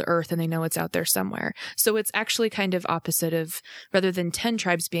it's called Earth, and they know it's out there somewhere. So it's actually kind of opposite of, rather than 10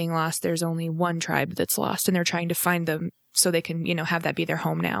 tribes being lost, there's only one tribe that's lost, and they're trying to find them so they can, have that be their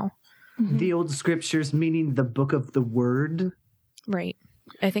home now. Mm-hmm. The old scriptures, meaning the book of the word. Right.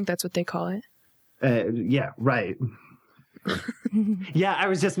 I think that's what they call it. Yeah, right. Yeah, I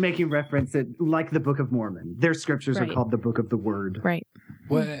was just making reference that, like the Book of Mormon, their scriptures are called the Book of the Word. Right.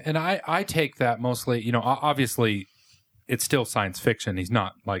 Well, and I take that mostly, obviously it's still science fiction. He's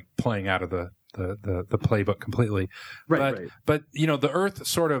not like playing out of the playbook completely. Right. But the Earth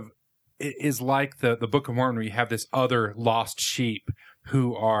sort of is like the Book of Mormon, where you have this other lost sheep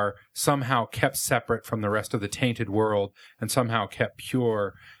who are somehow kept separate from the rest of the tainted world and somehow kept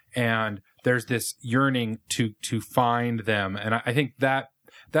pure. And there's this yearning to find them. And I think that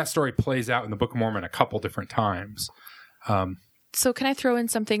story plays out in the Book of Mormon a couple different times. So can I throw in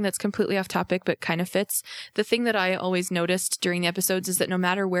something that's completely off topic but kind of fits? The thing that I always noticed during the episodes is that no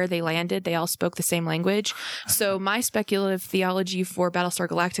matter where they landed, they all spoke the same language. So my speculative theology for Battlestar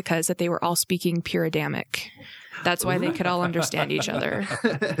Galactica is that they were all speaking pure Adamic. That's why they could all understand each other.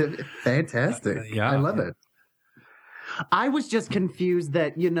 Fantastic. Yeah. I love it. I was just confused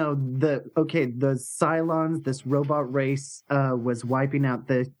that, the Cylons, this robot race, was wiping out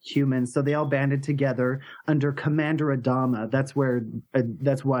the humans. So they all banded together under Commander Adama. That's where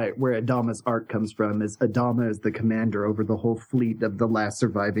Adama's arc comes from, is Adama is the commander over the whole fleet of the last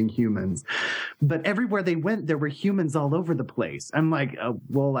surviving humans. But everywhere they went, there were humans all over the place. I'm like,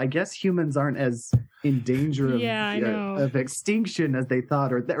 well, I guess humans aren't as in danger of extinction as they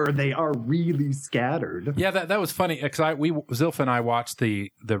thought, or they are really scattered. Yeah, that was funny, because Zilpha and I watched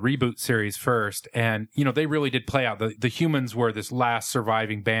the reboot series first, and they really did play out. The humans were this last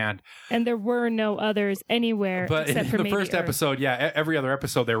surviving band, and there were no others anywhere. But except for the first episode, every other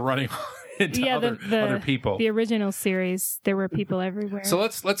episode they were running into other people. The original series, there were people everywhere. So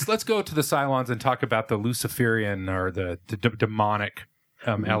let's go to the Cylons and talk about the Luciferian or the demonic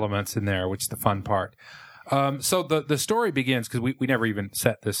elements in there, which is the fun part. So the story begins, because we never even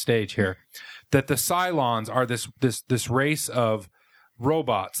set this stage here, that the Cylons are this race of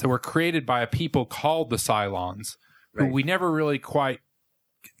robots that were created by a people called the Cylons, who we never really quite,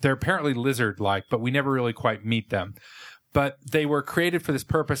 they're apparently lizard-like, but we never really quite meet them. But they were created for this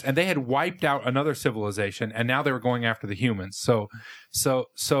purpose, and they had wiped out another civilization, and now they were going after the humans. So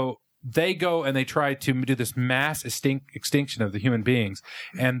they go and they try to do this mass extinction of the human beings.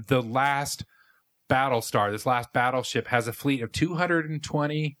 And the last Battlestar, this last battleship, has a fleet of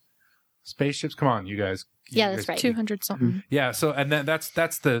 220 spaceships. Come on, you guys. Yeah, that's right. 200 something. Yeah. So, and then that's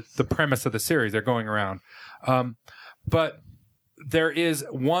the premise of the series. They're going around. But there is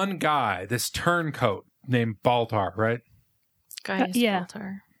one guy, this turncoat named Baltar, right? Gaius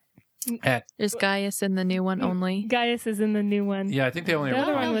Baltar. Is Gaius in the new one only? Gaius is in the new one. Yeah, I think they only. The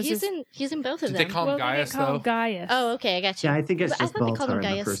other one was he's in both of Did them. they call him Gaius, they call though? him Gaius. Oh, okay, I got you. Yeah, I think it's just I thought they called him Baltar in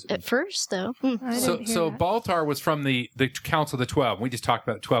the Gaius first one. at first, though. So Baltar was from the Council of the 12. We just talked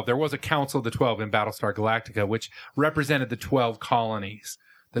about the 12. There was a Council of the 12 in Battlestar Galactica, which represented the 12 colonies,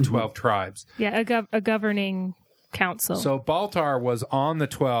 the 12 tribes. Yeah, a governing council. So Baltar was on the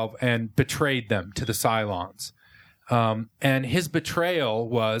 12 and betrayed them to the Cylons. And his betrayal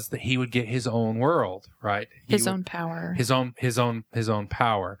was that he would get his own world, right? His own power. His own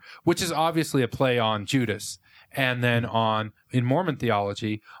power, which is obviously a play on Judas, and then in Mormon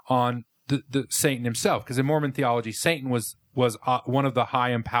theology on the Satan himself, because in Mormon theology, Satan was one of the high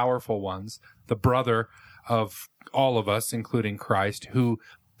and powerful ones, the brother of all of us, including Christ, who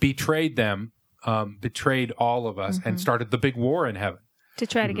betrayed them, betrayed all of us, and started the big war in heaven to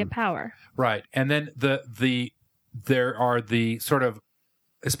try to get power. Right, and then there are the sort of,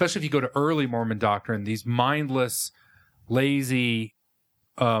 especially if you go to early Mormon doctrine, these mindless, lazy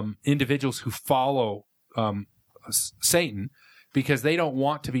individuals who follow Satan because they don't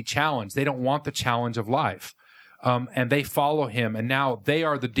want to be challenged. They don't want the challenge of life. and they follow him. And now they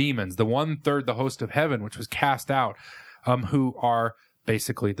are the demons, the 1/3 the host of heaven, which was cast out, who are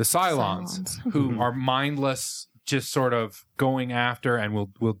basically the Cylons, who are mindless, just sort of going after and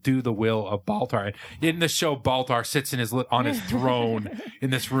will do the will of Baltar. In the show, Baltar sits on his throne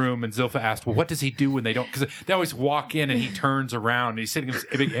in this room, and Zilpha asked, well, what does he do when they don't? Because they always walk in and he turns around and he's sitting in this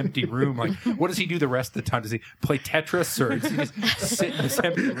big empty room. Like, what does he do the rest of the time? Does he play Tetris, or does he just sit in this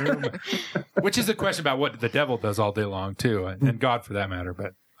empty room? Which is a question about what the devil does all day long, too, and God for that matter,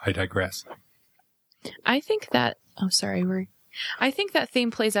 but I digress. I think that theme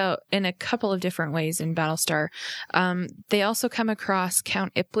plays out in a couple of different ways in Battlestar. They also come across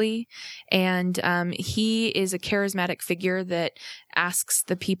Count Ipley, and he is a charismatic figure that asks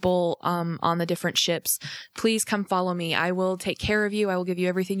the people on the different ships, please come follow me. I will take care of you. I will give you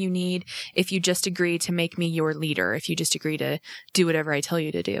everything you need if you just agree to make me your leader, if you just agree to do whatever I tell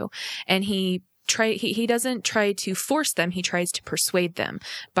you to do. And he doesn't try to force them. He tries to persuade them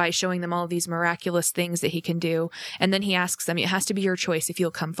by showing them all these miraculous things that he can do. And then he asks them, it has to be your choice if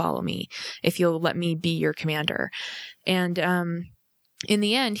you'll come follow me, if you'll let me be your commander. And in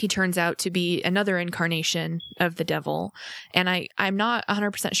the end, he turns out to be another incarnation of the devil. And I'm not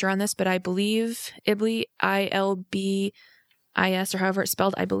 100% sure on this, but I believe Iblis, Ilbis, or however it's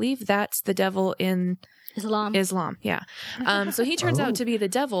spelled, I believe that's the devil in Islam, yeah. So he turns out to be the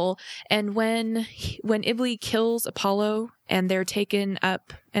devil, and when Iblis kills Apollo and they're taken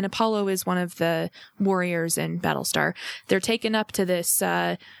up, and Apollo is one of the warriors in Battlestar, they're taken up to this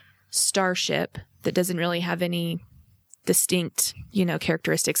starship that doesn't really have any distinct,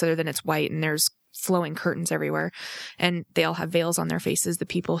 characteristics other than it's white and there's flowing curtains everywhere, and they all have veils on their faces, the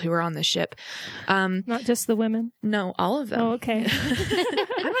people who are on the ship. Not just the women? No, all of them. Oh, okay.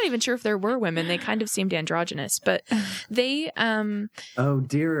 I'm not even sure if there were women. They kind of seemed androgynous, but they... oh,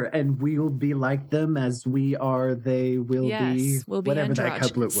 dear. And we will be like them as we are, they will be... We'll be whatever that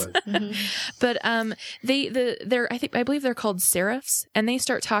couplet was. Mm-hmm. But I believe they're called seraphs, and they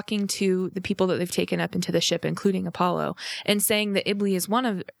start talking to the people that they've taken up into the ship, including Apollo, and saying that Iblis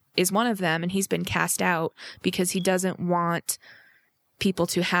is one of them, and he's been cast out because he doesn't want people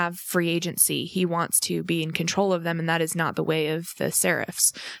to have free agency. He wants to be in control of them, and that is not the way of the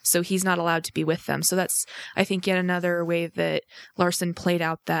seraphs. So he's not allowed to be with them. So that's, I think, yet another way that Larson played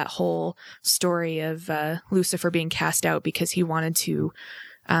out that whole story of Lucifer being cast out because he wanted to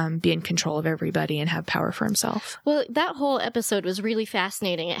be in control of everybody and have power for himself. Well, that whole episode was really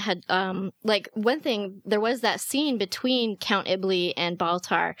fascinating. It had, one thing, there was that scene between Count Iblis and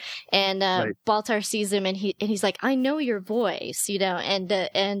Baltar, and right. Baltar sees him and he's like, I know your voice, and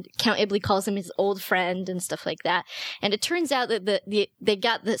Count Iblis calls him his old friend and stuff like that. And it turns out that they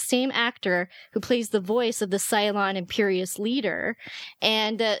got the same actor who plays the voice of the Cylon Imperious leader.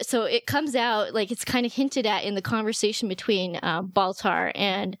 And so it comes out, like it's kind of hinted at in the conversation between Baltar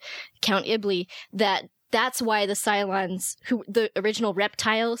and Count Iblis, that's why the Cylons, the original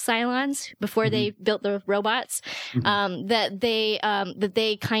reptile Cylons, before mm-hmm. they built the robots, mm-hmm. that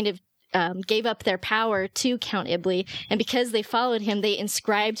they kind of gave up their power to Count Iblis, and because they followed him, they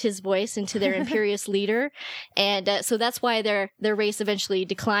inscribed his voice into their imperious leader, and so that's why their race eventually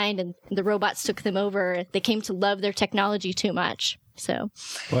declined, and the robots took them over. They came to love their technology too much. So,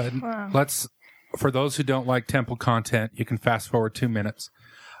 wow. For those who don't like temple content, you can fast forward 2 minutes.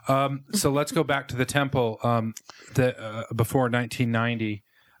 So let's go back to the temple. Before 1990,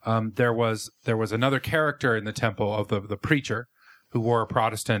 there was another character in the temple of the preacher who wore a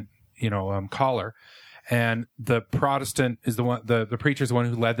Protestant, collar, and the Protestant is the one. The preacher is the one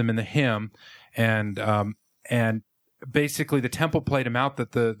who led them in the hymn, and basically the temple played him out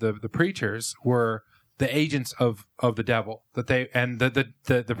that the preachers were the agents of the devil, that they, and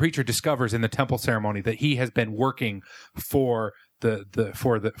the preacher discovers in the temple ceremony that he has been working for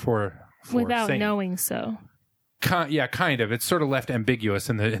without Satan. knowing so. Kind of. It's sort of left ambiguous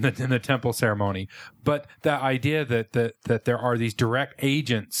in the temple ceremony, but the idea that there are these direct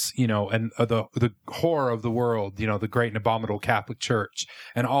agents, and the horror of the world, the great and abominable Catholic Church,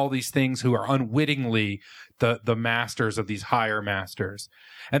 and all these things who are unwittingly the masters of these higher masters,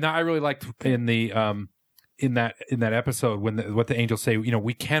 and I really liked in the in that episode when what the angels say,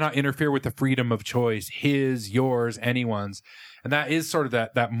 we cannot interfere with the freedom of choice, his, yours, anyone's. And that is sort of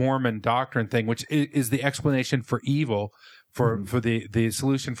that Mormon doctrine thing, which is the explanation for evil, for the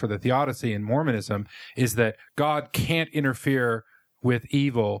solution for the theodicy in Mormonism, is that God can't interfere with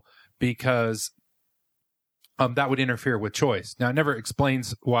evil because that would interfere with choice. Now, it never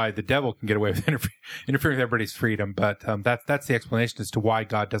explains why the devil can get away with interfering with everybody's freedom, but that's the explanation as to why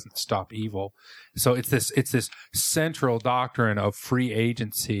God doesn't stop evil. So it's this central doctrine of free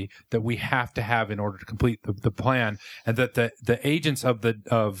agency that we have to have in order to complete the plan, and that the agents of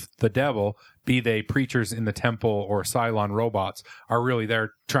the devil, be they preachers in the temple or Cylon robots, are really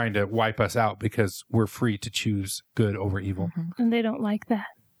there trying to wipe us out because we're free to choose good over evil. And they don't like that.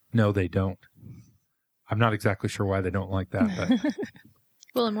 No, they don't. I'm not exactly sure why they don't like that. But.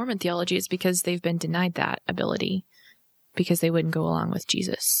 Well, in Mormon theology, it's because they've been denied that ability because they wouldn't go along with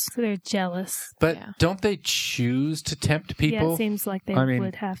Jesus. So they're jealous. But don't they choose to tempt people? Yeah, it seems like they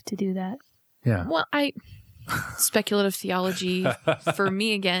would have to do that. Yeah. Well, speculative theology for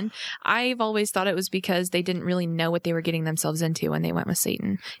me again. I've always thought it was because they didn't really know what they were getting themselves into when they went with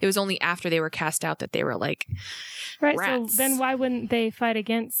Satan. It was only after they were cast out that they were like, right. rats. So then why wouldn't they fight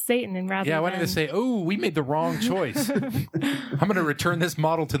against Satan and rather? Yeah, why didn't they say, "Oh, we made the wrong choice. I'm going to return this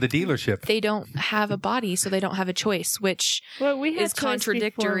model to the dealership." They don't have a body, so they don't have a choice, which is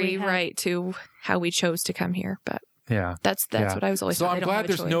contradictory, right, to how we chose to come here. But yeah, that's what I was always. So I'm glad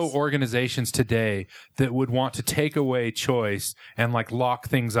there's no organizations today that would want to take away choice and like lock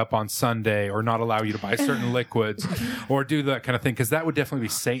things up on Sunday or not allow you to buy certain liquids or do that kind of thing, because that would definitely be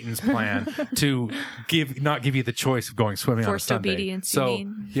Satan's plan to not give you the choice of going swimming on a Sunday. Forced obedience. So you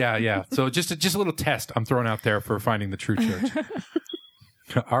mean? yeah. So just a little test I'm throwing out there for finding the true church.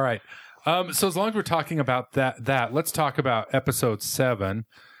 All right. So as long as we're talking about that, let's talk about episode 7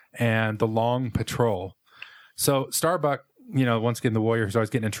 and the Long Patrol. So Starbuck, once again, the Warrior is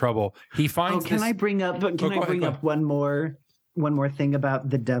always getting in trouble. He finds. Can I bring up one more thing about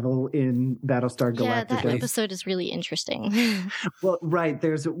the devil in Battlestar Galactica? Yeah, that episode is really interesting. Well, right.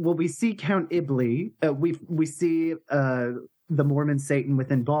 We see Count Iblis. We see the Mormon Satan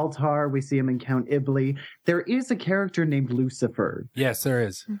within Baltar. We see him in Count Iblis. There is a character named Lucifer. Yes, there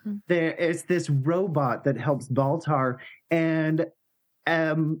is. Mm-hmm. There is this robot that helps Baltar, and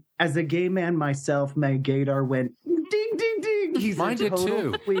as a gay man myself, my gaydar went ding ding ding. He's Mine a did total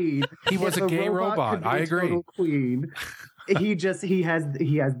too. queen. He was a gay robot. I agree. Total queen. He has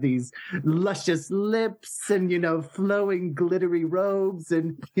these luscious lips and flowing glittery robes,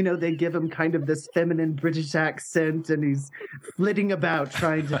 and they give him kind of this feminine British accent, and he's flitting about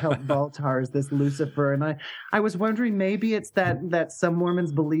trying to help Baltar as this Lucifer. And I was wondering, maybe it's that some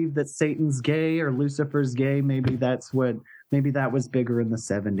Mormons believe that Satan's gay or Lucifer's gay. Maybe that was bigger in the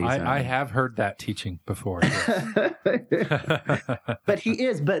 70s. I have heard that teaching before. Yes.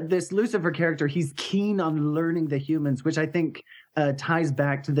 But this Lucifer character, he's keen on learning the humans, which I think ties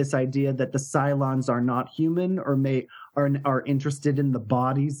back to this idea that the Cylons are not human or are interested in the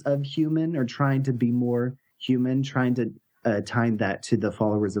bodies of human or trying to be more human, trying to tie that to the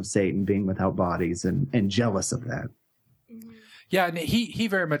followers of Satan being without bodies and jealous of that. Yeah, and he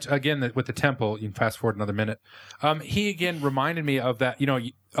very much, again, with the temple, you can fast forward another minute, he again reminded me of that,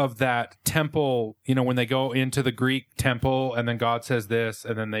 of that temple, when they go into the Greek temple and then God says this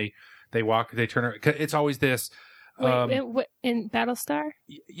and then they turn, it's always this. In Battlestar?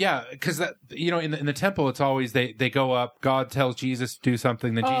 Yeah, because that, in the temple, it's always they go up, God tells Jesus to do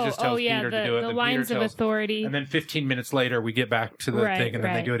something, then Jesus tells Peter to do it. The lines of authority. And then 15 minutes later, we get back to the thing and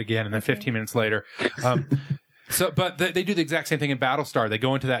then they do it again. And then 15 minutes later. But they do the exact same thing in Battlestar. They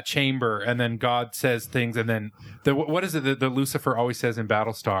go into that chamber, and then God says things, and then what is it that Lucifer always says in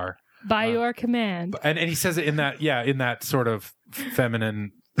Battlestar? By your command. And he says it in that sort of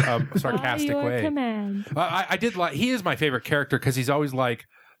feminine, sarcastic way. By your command. I did like. He is my favorite character because he's always like,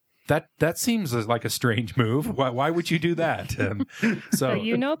 that seems like a strange move. Why would you do that? So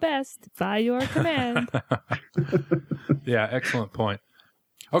you know best. By your command. Yeah, excellent point.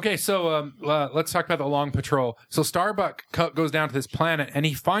 Okay, so let's talk about the Long Patrol. So Starbuck goes down to this planet, and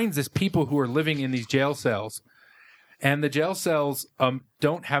he finds these people who are living in these jail cells. And the jail cells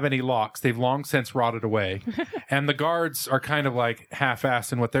don't have any locks. They've long since rotted away. And the guards are kind of like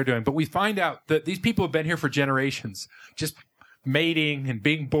half-assed in what they're doing. But we find out that these people have been here for generations, just mating and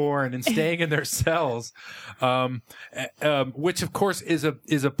being born and staying in their cells, which, of course, is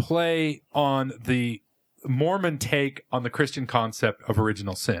a play on the Mormon take on the Christian concept of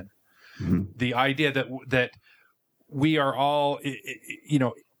original sin. Mm-hmm. The idea that we are all,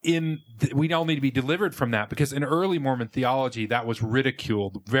 we all need to be delivered from that, because in early Mormon theology, that was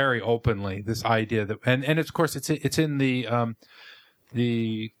ridiculed very openly. This idea that, and of course, it's in the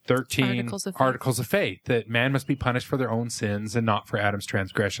 13 Articles of Faith that man must be punished for their own sins and not for Adam's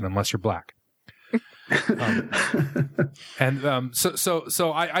transgression unless you're black.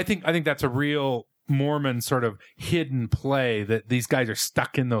 So I think that's a real Mormon sort of hidden play that these guys are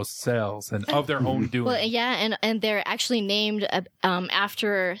stuck in those cells and of their own doing. Well, yeah, and they're actually named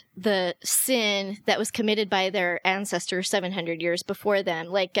after the sin that was committed by their ancestors 700 years before them.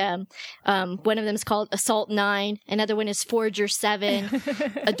 Like one of them is called Assault 9, another one is Forger 7,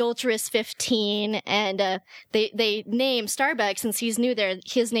 Adulterous 15, and they name Starbuck, since he's new there,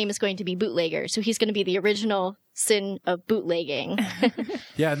 his name is going to be Bootlegger, so he's going to be the original sin of bootlegging.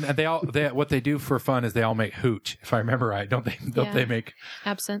 Yeah, and they what they do for fun is they all make hooch, if I remember right. Don't they make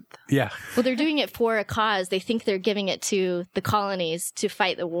absinthe? Yeah. Well, they're doing it for a cause. They think they're giving it to the colonies to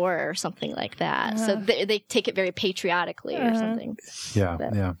fight the war or something like that. So they take it very patriotically or something. Yeah,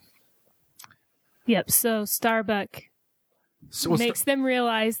 but. yeah. Yep. So Starbuck makes them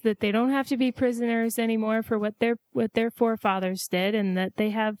realize that they don't have to be prisoners anymore for what their forefathers did, and that they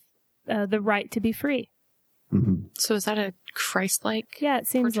have the right to be free. Mm-hmm. So is that a Christ-like? Yeah, it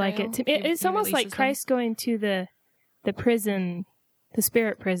seems like it. It's almost like Christ going to the prison, the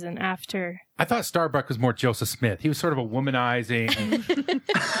spirit prison after. I thought Starbuck was more Joseph Smith. He was sort of a womanizing,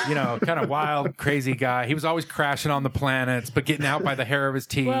 kind of wild, crazy guy. He was always crashing on the planets, but getting out by the hair of his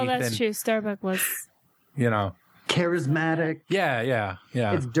teeth. Well, that's true. Starbuck was, charismatic. Yeah.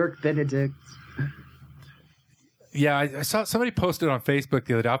 It's Dirk Benedict. Yeah, I saw somebody posted on Facebook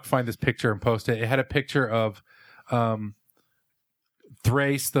the other day. I'll find this picture and post it. It had a picture of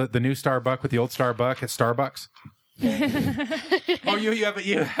Thrace, the new Starbuck with the old Starbuck at Starbucks. Oh, you have it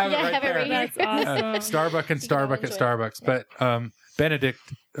right there. That's awesome. Starbuck and Starbuck at Starbucks. But Benedict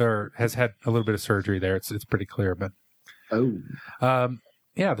has had a little bit of surgery there. It's pretty clear. But the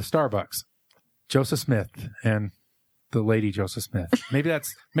Starbucks, Joseph Smith and the lady Joseph Smith. Maybe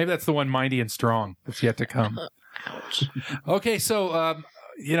that's the one, Mighty and Strong, that's yet to come. Ouch. Okay, so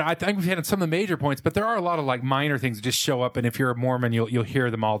I think we've hit some of the major points, but there are a lot of like minor things that just show up, and if you're a Mormon, you'll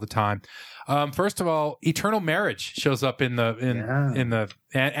hear them all the time. First of all, eternal marriage shows up in the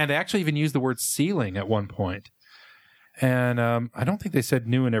and they actually even use the word sealing at one point. And I don't think they said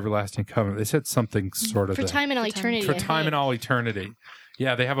new and everlasting covenant. They said something sort of for time and all eternity. For time and all eternity.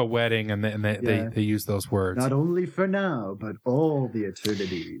 Yeah, they have a wedding, and they use those words. Not only for now, but all the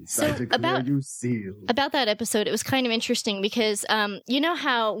eternities. So I declare you sealed. About that episode, it was kind of interesting because you know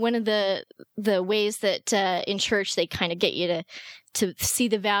how one of the ways that in church they kind of get you to see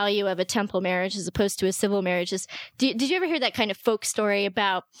the value of a temple marriage as opposed to a civil marriage is, did you ever hear that kind of folk story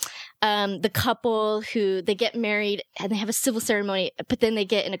about the couple who they get married and they have a civil ceremony, but then they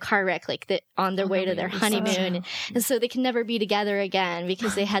get in a car wreck on their way to their honeymoon, and so they can never be together again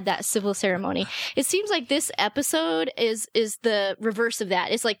because they had that civil ceremony. It seems like this episode is the reverse of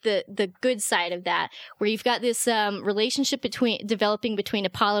that. It's like the good side of that, where you've got this relationship developing between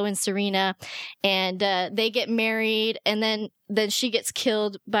Apollo and Serena, and they get married, and then she gets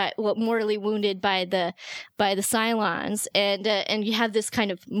killed mortally wounded by the Cylons, and you have this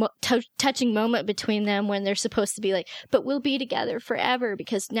kind of touching moment between them when they're supposed to be like, but we'll be together forever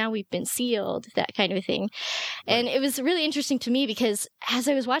because now we've been sealed, that kind of thing. Right. And it was really interesting to me because as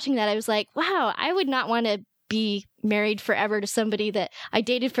I was watching that, I was like, wow, I would not want to be married forever to somebody that I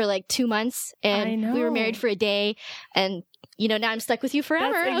dated for like 2 months and we were married for a day, and now I'm stuck with you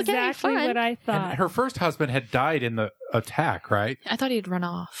forever. That's exactly what I thought. And her first husband had died in the attack, right? I thought he'd run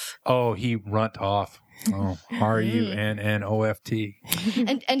off. Oh, he runt off. Oh, RUNNOFT.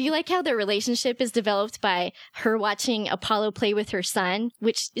 And you like how their relationship is developed by her watching Apollo play with her son,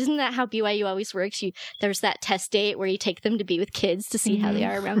 which isn't that how BYU always works? There's that test date where you take them to be with kids to see how they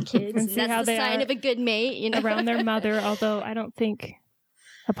are around kids. And that's the sign of a good mate, around their mother, although I don't think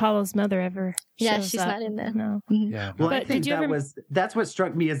Apollo's mother ever she's up. Not in there. No. Yeah. Well, I think that's what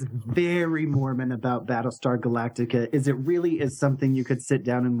struck me as very Mormon about Battlestar Galactica, is it really is something you could sit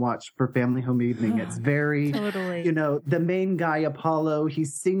down and watch for family home evening. It's very, totally. The main guy, Apollo,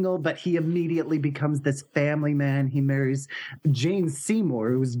 he's single, but he immediately becomes this family man. He marries Jane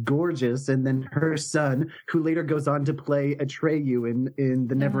Seymour, who's gorgeous, and then her son, who later goes on to play Atreyu in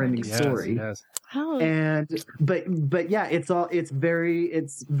the Neverending Story. Yes. Oh. And but yeah, it's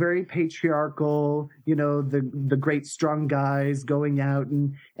very patriarchal. The great strong guys going out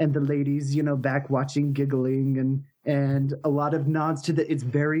and the ladies, back watching, giggling, and a lot of nods to it's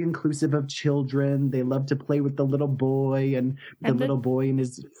very inclusive of children. They love to play with the little boy and the little boy and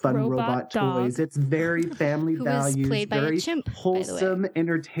his fun robot toys. It's very family values, played by very a chimp, wholesome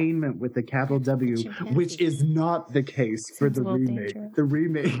entertainment with a capital W, which is not the case for the remake. Dangerous. The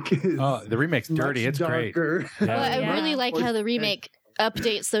remake is the remake's dirty. It's darker. great. Well, I really like how the remake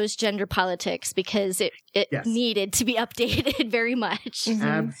updates those gender politics because it Yes. needed to be updated very much. Mm-hmm.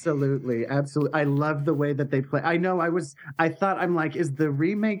 Absolutely. I love the way that they play. I know I thought, I'm like, is the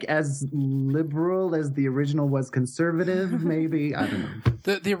remake as liberal as the original was conservative? Maybe. I don't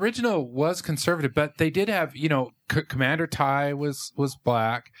know. The original was conservative, but they did have, Commander Ty was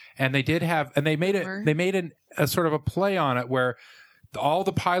black, and they did have, and they made a sort of a play on it where all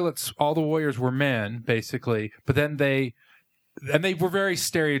the pilots, all the warriors were men, basically, but then they were very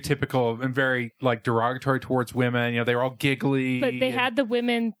stereotypical and very like derogatory towards women. They were all giggly. But they had the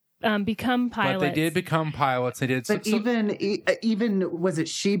women become pilots. But they did become pilots. They did. But even was it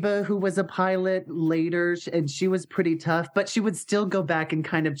Sheba who was a pilot later, and she was pretty tough, but she would still go back and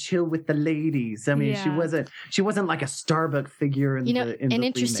kind of chill with the ladies. I mean, she wasn't like a Starbuck figure. In an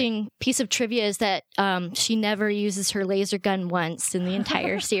interesting piece of trivia is that she never uses her laser gun once in the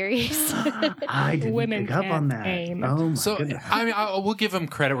entire series. I didn't pick up on that. Aim. Oh my goodness. I mean, we'll give them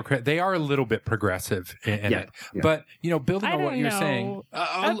credit where credit. They are a little bit progressive in it, but building on what you're saying.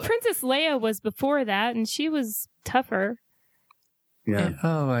 Princess Leia was before that, and she was tougher. Yeah.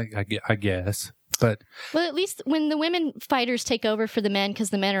 Oh, I guess. But well, at least when the women fighters take over for the men, because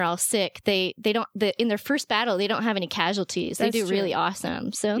the men are all sick, they don't in their first battle they don't have any casualties. They do really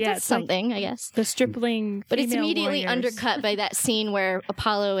awesome. So that's something, like, I guess. The stripling, but it's immediately undercut by that scene where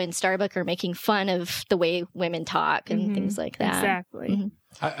Apollo and Starbuck are making fun of the way women talk and things like that. Exactly.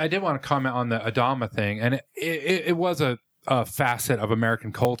 Mm-hmm. I did want to comment on the Adama thing, and it was a facet of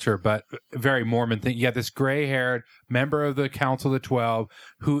American culture, but very Mormon thing. You got this gray-haired member of the Council of the 12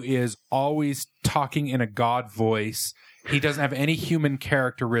 who is always talking in a God voice. He doesn't have any human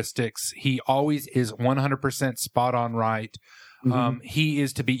characteristics. He always is 100% spot on right. Mm-hmm. He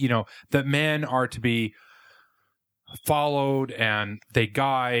is to be, the men are to be followed and they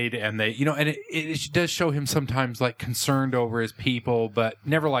guide and they, and it does show him sometimes like concerned over his people, but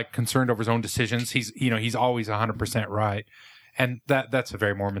never like concerned over his own decisions. He's always 100% right. And that's a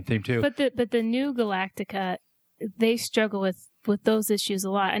very Mormon theme too. But the new Galactica, they struggle with those issues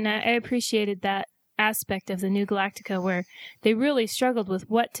a lot. And I appreciated that aspect of the new Galactica where they really struggled with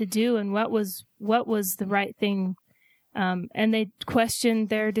what to do and what was the right thing. And they questioned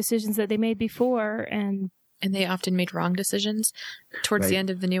their decisions that they made before and they often made wrong decisions. Towards the end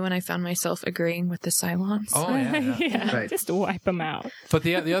of the new one, I found myself agreeing with the Cylons. Oh, yeah. Just to wipe them out. But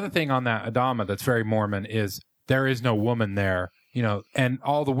the other thing on that Adama that's very Mormon is there is no woman there, and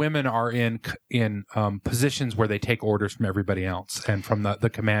all the women are in positions where they take orders from everybody else and from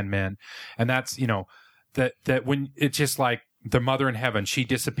the command men. And that's, that when it's just like, the mother in heaven, she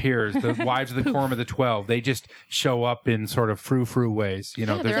disappears. The wives of the Quorum of the 12, they just show up in sort of frou-frou ways.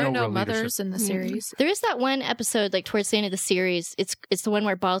 There's there are no real mothers leadership. in the series. There is that one episode, like towards the end of the series. It's the one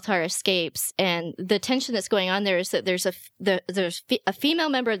where Baltar escapes, and the tension that's going on there is that there's a female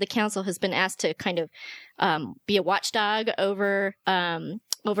member of the council has been asked to kind of be a watchdog over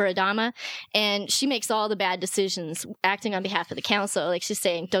Adama, and she makes all the bad decisions acting on behalf of the council. Like she's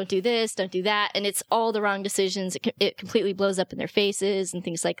saying, don't do this, don't do that. And it's all the wrong decisions. It completely blows up in their faces and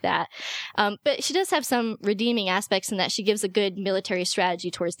things like that. But she does have some redeeming aspects in that she gives a good military strategy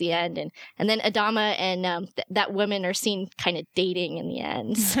towards the end. And then Adama and that woman are seen kind of dating in the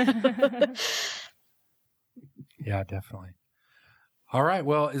end. Yeah, definitely. All right.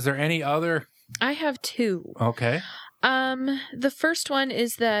 Well, is there any other? I have two. Okay. The first one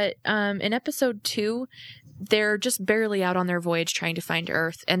is that in episode 2, they're just barely out on their voyage trying to find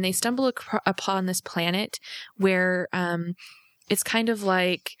Earth, and they stumble upon this planet where it's kind of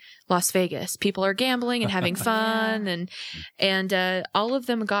like Las Vegas. People are gambling and having fun, and all of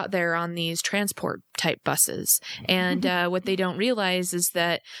them got there on these transport type buses. And what they don't realize is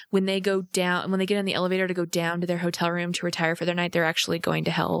that when they get on the elevator to go down to their hotel room to retire for their night, they're actually going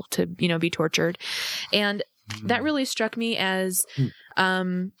to hell to be tortured. And that really struck me as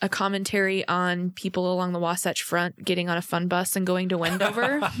a commentary on people along the Wasatch Front getting on a fun bus and going to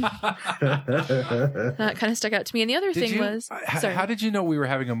Wendover. That kind of stuck out to me. And the other thing was... How did you know we were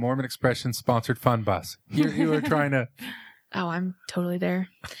having a Mormon Expression sponsored fun bus? You were trying to... Oh, I'm totally there.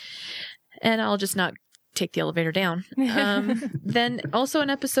 And I'll just not take the elevator down. Then also in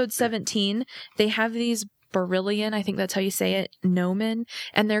episode 17, they have these Beryllian, I think that's how you say it, Nomen.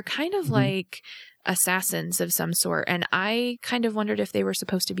 And they're kind of like... assassins of some sort, and I kind of wondered if they were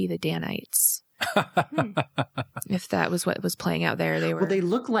supposed to be the Danites. If that was what was playing out there, they were. Well, they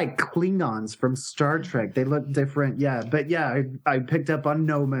look like Klingons from Star Trek. They look different, yeah. But yeah, I picked up on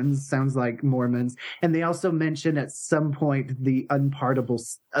Nomans. Sounds like Mormons, and they also mention at some point the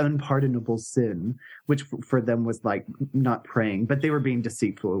unpardonable sin, which for them was like not praying, but they were being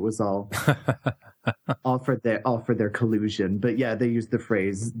deceitful. It was all all for their collusion. But yeah, they used the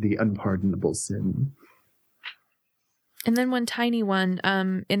phrase the unpardonable sin. And then one tiny one,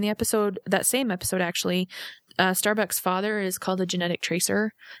 in the episode, that same episode actually, Starbuck's father is called a genetic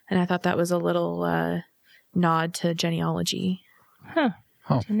tracer, and I thought that was a little nod to genealogy.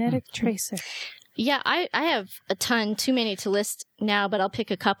 Genetic tracer. Yeah, I have a ton, too many to list now, but I'll pick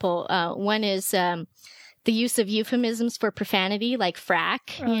a couple. One is the use of euphemisms for profanity, like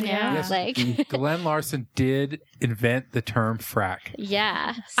frack, you know? Yeah. Yes. Like Glenn Larson did invent the term frack.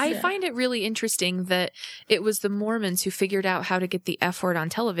 Yeah. I find it really interesting that it was the Mormons who figured out how to get the F word on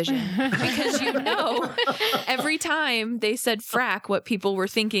television. Because every time they said frack, what people were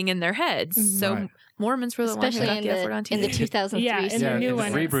thinking in their heads. Mm-hmm. So Mormons were the ones who got the F word on TV. In the 2003 in the new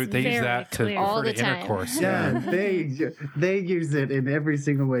one. Reboot, they use that to all refer the to time. intercourse. Yeah, they use it in every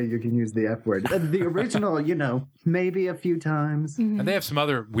single way you can use the F word. The original, maybe a few times. Mm-hmm. And they have some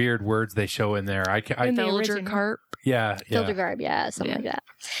other weird words they show in there. Felger carp. Yeah. Fildergarb, something like that.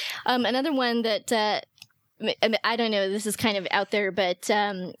 Another one that I don't know, this is kind of out there, but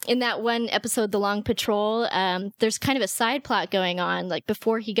in that one episode, The Long Patrol, there's kind of a side plot going on. Like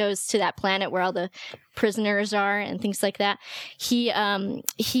before he goes to that planet where all the prisoners are and things like that, he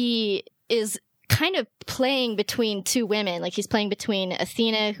is kind of playing between two women. Like he's playing between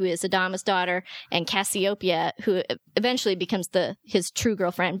Athena, who is Adamas' daughter, and Cassiopeia, who eventually becomes his true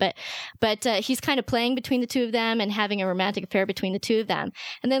girlfriend. But he's kind of playing between the two of them and having a romantic affair between the two of them.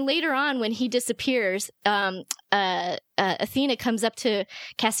 And then later on, when he disappears, Athena comes up to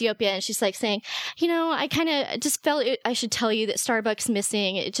Cassiopeia and she's like saying, I kind of just felt I should tell you that Starbuck's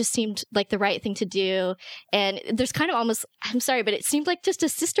missing. It just seemed like the right thing to do. And there's kind of almost, I'm sorry, but it seemed like just a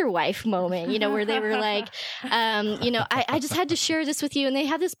sister wife moment, where they were like, I just had to share this with you. And they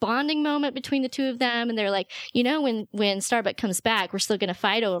have this bonding moment between the two of them. And they're like, when Starbuck comes back, we're still going to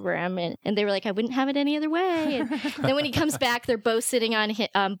fight over him. And they were like, I wouldn't have it any other way. And then when he comes back, they're both sitting on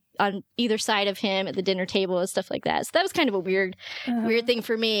either side of him at the dinner table and stuff like that. So that was kind of a weird thing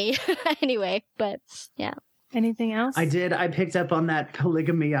for me anyway, but yeah. Anything else? I picked up on that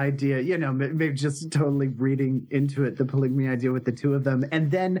polygamy idea, maybe just totally reading into it, the polygamy idea with the two of them. And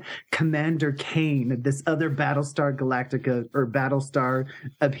then Commander Kane, this other Battlestar Galactica or Battlestar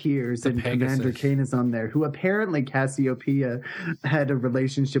appears, and Pegasus. Commander Kane is on there, who apparently Cassiopeia had a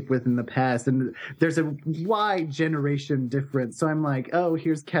relationship with in the past. And there's a wide generation difference. So I'm like, oh,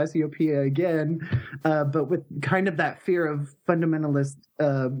 here's Cassiopeia again. But with kind of that fear of fundamentalist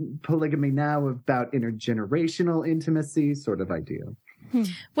polygamy now about intergenerational intimacy sort of idea.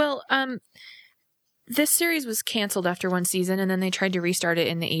 Well, this series was canceled after one season, and then they tried to restart it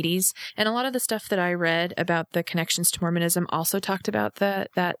in the 80s. And a lot of the stuff that I read about the connections to Mormonism also talked about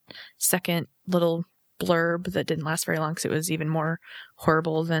that second little blurb that didn't last very long because it was even more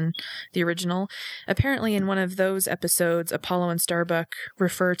horrible than the original. Apparently, in one of those episodes, Apollo and Starbuck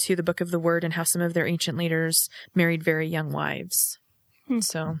refer to the Book of the Word and how some of their ancient leaders married very young wives.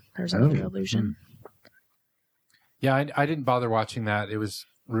 So there's another allusion. Yeah, I didn't bother watching that. It was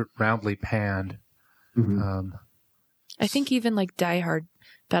roundly panned. Mm-hmm. I think even like diehard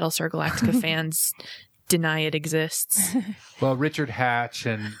Battlestar Galactica fans deny it exists. Well, Richard Hatch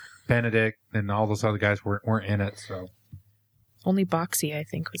and Benedict and all those other guys weren't in it, so only Boxy, I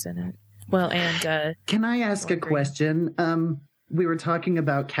think, was in it. Well, and can I ask a question? We were talking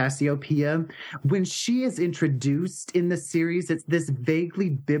about Cassiopeia. When she is introduced in the series, it's this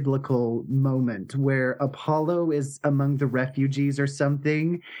vaguely biblical moment where Apollo is among the refugees or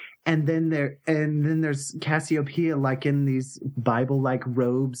something. And then there's Cassiopeia like in these Bible-like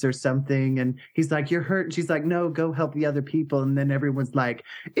robes or something. And he's like, you're hurt. And she's like, no, go help the other people. And then everyone's like,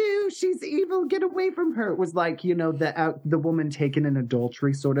 ew, she's evil. Get away from her. It was like, the woman taken in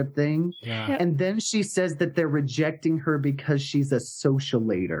adultery sort of thing. yeah. And then she says that they're rejecting her because she's a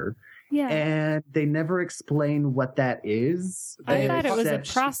socialator. Yeah. And they never explain what that is. I thought it was a Except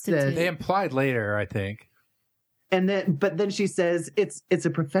she prostitute. said- They implied later, I think. But then she says it's a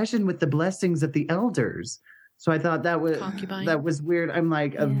profession with the blessings of the elders. So I thought that was weird. I'm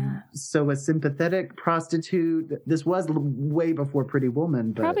like, so a sympathetic prostitute. This was way before Pretty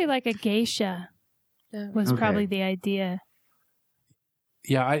Woman, but Probably like a geisha was probably the idea.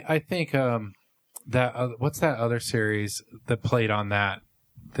 Yeah, I think that what's that other series that played on that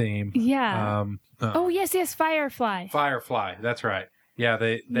theme? Yeah. Yes, Firefly. Firefly. That's right. Yeah,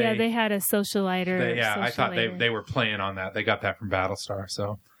 they had a socialiter. I thought they were playing on that. They got that from Battlestar.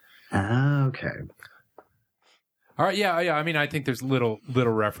 So, okay. All right, yeah. I mean, I think there's little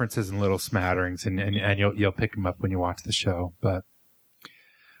references and little smatterings, and you'll pick them up when you watch the show. But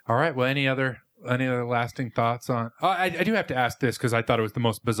all right, well, any other lasting thoughts on? I do have to ask this because I thought it was the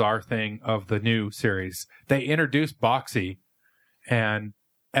most bizarre thing of the new series. They introduced Boxey, and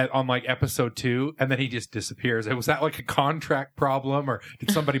on like episode 2, and then he just disappears. Was that like a contract problem, or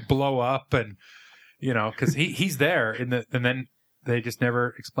did somebody blow up? And because he's there and then they just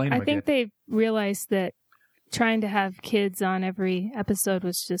never explain him. I think they realized that trying to have kids on every episode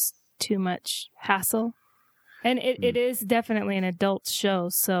was just too much hassle. And it is definitely an adult show,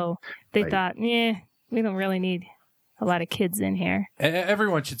 so they thought, we don't really need a lot of kids in here.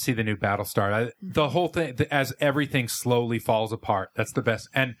 Everyone should see the new Battlestar. The whole thing, as everything slowly falls apart, that's the best.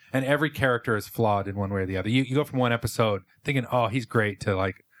 And every character is flawed in one way or the other. You go from one episode thinking, oh, he's great, to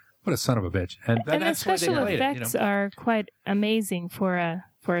like, what a son of a bitch. And the special effects are quite amazing for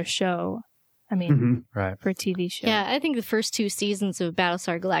a show. I mean, right, for a TV show. Yeah, I think the first 2 seasons of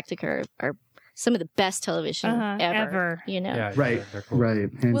Battlestar Galactica are some of the best television ever. Yeah, right, cool. Right,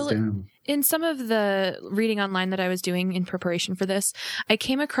 hands down. In some of the reading online that I was doing in preparation for this, I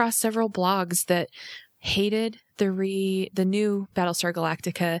came across several blogs that hated the new Battlestar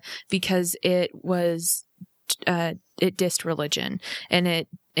Galactica because it dissed religion, and it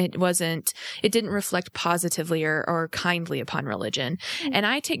didn't reflect positively or kindly upon religion. And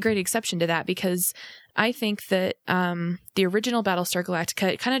I take great exception to that because I think that the original Battlestar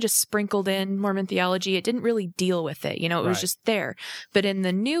Galactica, it kind of just sprinkled in Mormon theology. It didn't really deal with it. It was just there. But in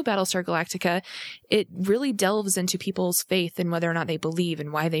the new Battlestar Galactica, it really delves into people's faith and whether or not they believe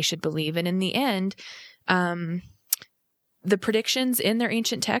and why they should believe. And in the end, the predictions in their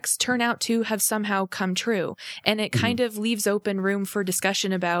ancient texts turn out to have somehow come true. And it kind of leaves open room for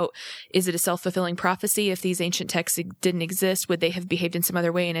discussion about, is it a self-fulfilling prophecy? If these ancient texts didn't exist, would they have behaved in some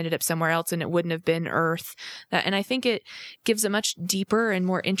other way and ended up somewhere else and it wouldn't have been Earth? And I think it gives a much deeper and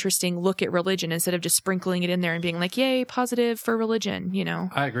more interesting look at religion instead of just sprinkling it in there and being like, yay, positive for religion,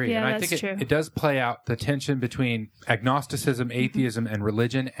 I agree. Yeah, and I think it does play out the tension between agnosticism, atheism, and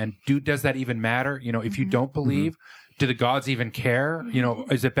religion. And does that even matter? If you don't believe, do the gods even care?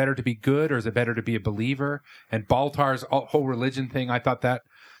 Is it better to be good or is it better to be a believer? And Baltar's whole religion thing, I thought that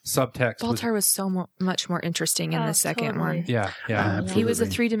subtext Baltar was so much more interesting in the second one. Yeah. He was a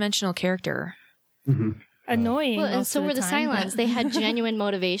 3-dimensional character. Annoying. Well, and so were the Cylons. They had genuine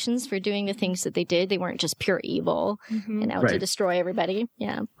motivations for doing the things that they did. They weren't just pure evil and out to destroy everybody.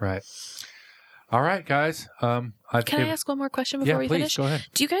 Yeah. Right. All right, guys. Can I ask one more question before we finish? Go ahead.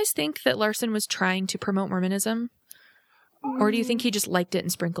 Do you guys think that Larson was trying to promote Mormonism? Or do you think he just liked it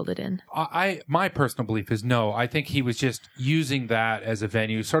and sprinkled it in? My personal belief is no. I think he was just using that as a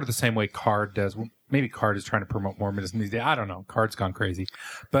venue, sort of the same way Card does. Well, maybe Card is trying to promote Mormonism these days. I don't know. Card's gone crazy.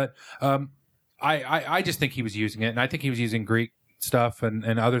 But I just think he was using it. And I think he was using Greek stuff and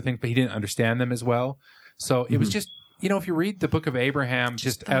other things, but he didn't understand them as well. So it was just, if you read the Book of Abraham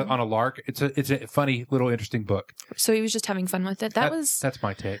just on a lark, it's a funny little interesting book. So he was just having fun with it. That's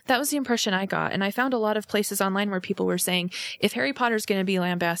my take. That was the impression I got. And I found a lot of places online where people were saying, if Harry Potter's going to be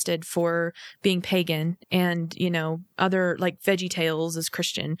lambasted for being pagan and, other like Veggie Tales is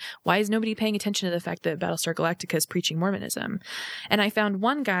Christian, why is nobody paying attention to the fact that Battlestar Galactica is preaching Mormonism? And I found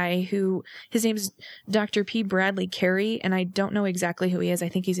one guy his name is Dr. P. Bradley Carey, and I don't know exactly who he is. I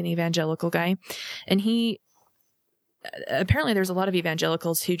think he's an evangelical guy. And apparently there's a lot of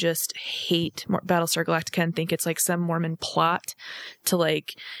evangelicals who just hate Battlestar Galactica and think it's like some Mormon plot to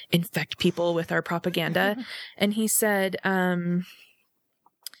like infect people with our propaganda. And he said,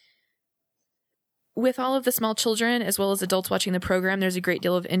 with all of the small children as well as adults watching the program, there's a great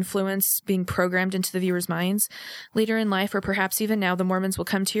deal of influence being programmed into the viewers' minds. Later in life, or perhaps even now, the Mormons will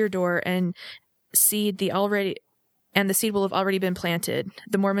come to your door and the seed will have already been planted.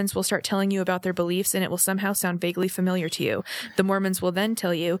 The Mormons will start telling you about their beliefs, and it will somehow sound vaguely familiar to you. The Mormons will then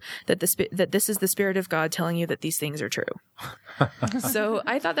tell you that that this is the Spirit of God telling you that these things are true. So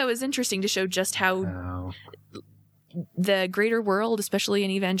I thought that was interesting to show just how the greater world, especially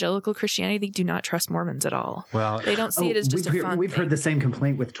in evangelical Christianity, they do not trust Mormons at all. Well, they don't see it as just a fun We've heard the same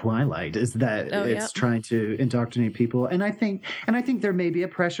complaint with Twilight, is that it's trying to indoctrinate people. And I think there may be a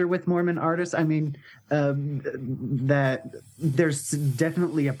pressure with Mormon artists. I mean, that there's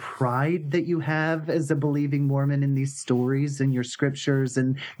definitely a pride that you have as a believing Mormon in these stories and your scriptures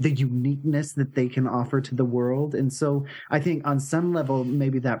and the uniqueness that they can offer to the world. And so I think on some level,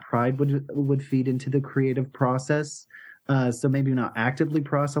 maybe that pride would feed into the creative process. So maybe not actively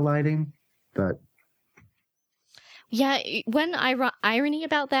proselyting, but. Yeah, one irony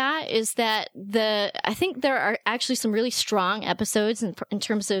about that is that I think there are actually some really strong episodes in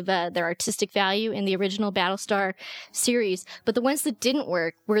terms of their artistic value in the original Battlestar series, but the ones that didn't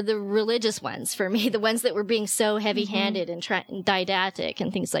work were the religious ones for me, the ones that were being so heavy-handed and didactic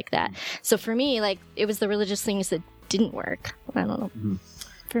and things like that. So for me, like, it was the religious things that didn't work. I don't know.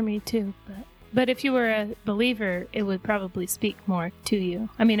 For me too, but if you were a believer, it would probably speak more to you.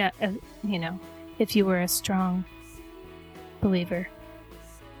 I mean, if you were a strong believer.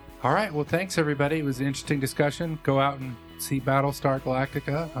 All right. Well, thanks, everybody. It was an interesting discussion. Go out and see Battlestar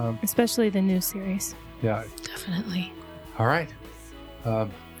Galactica. Especially the new series. Yeah. Definitely. All right.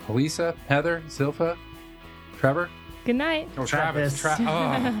 Elisa, Heather, Zilpha, Trevor? Good night. Oh, Travis.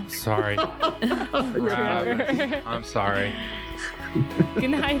 Oh, sorry. I'm sorry.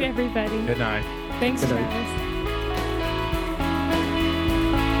 Good night, everybody. Good night. Thanks, Travis.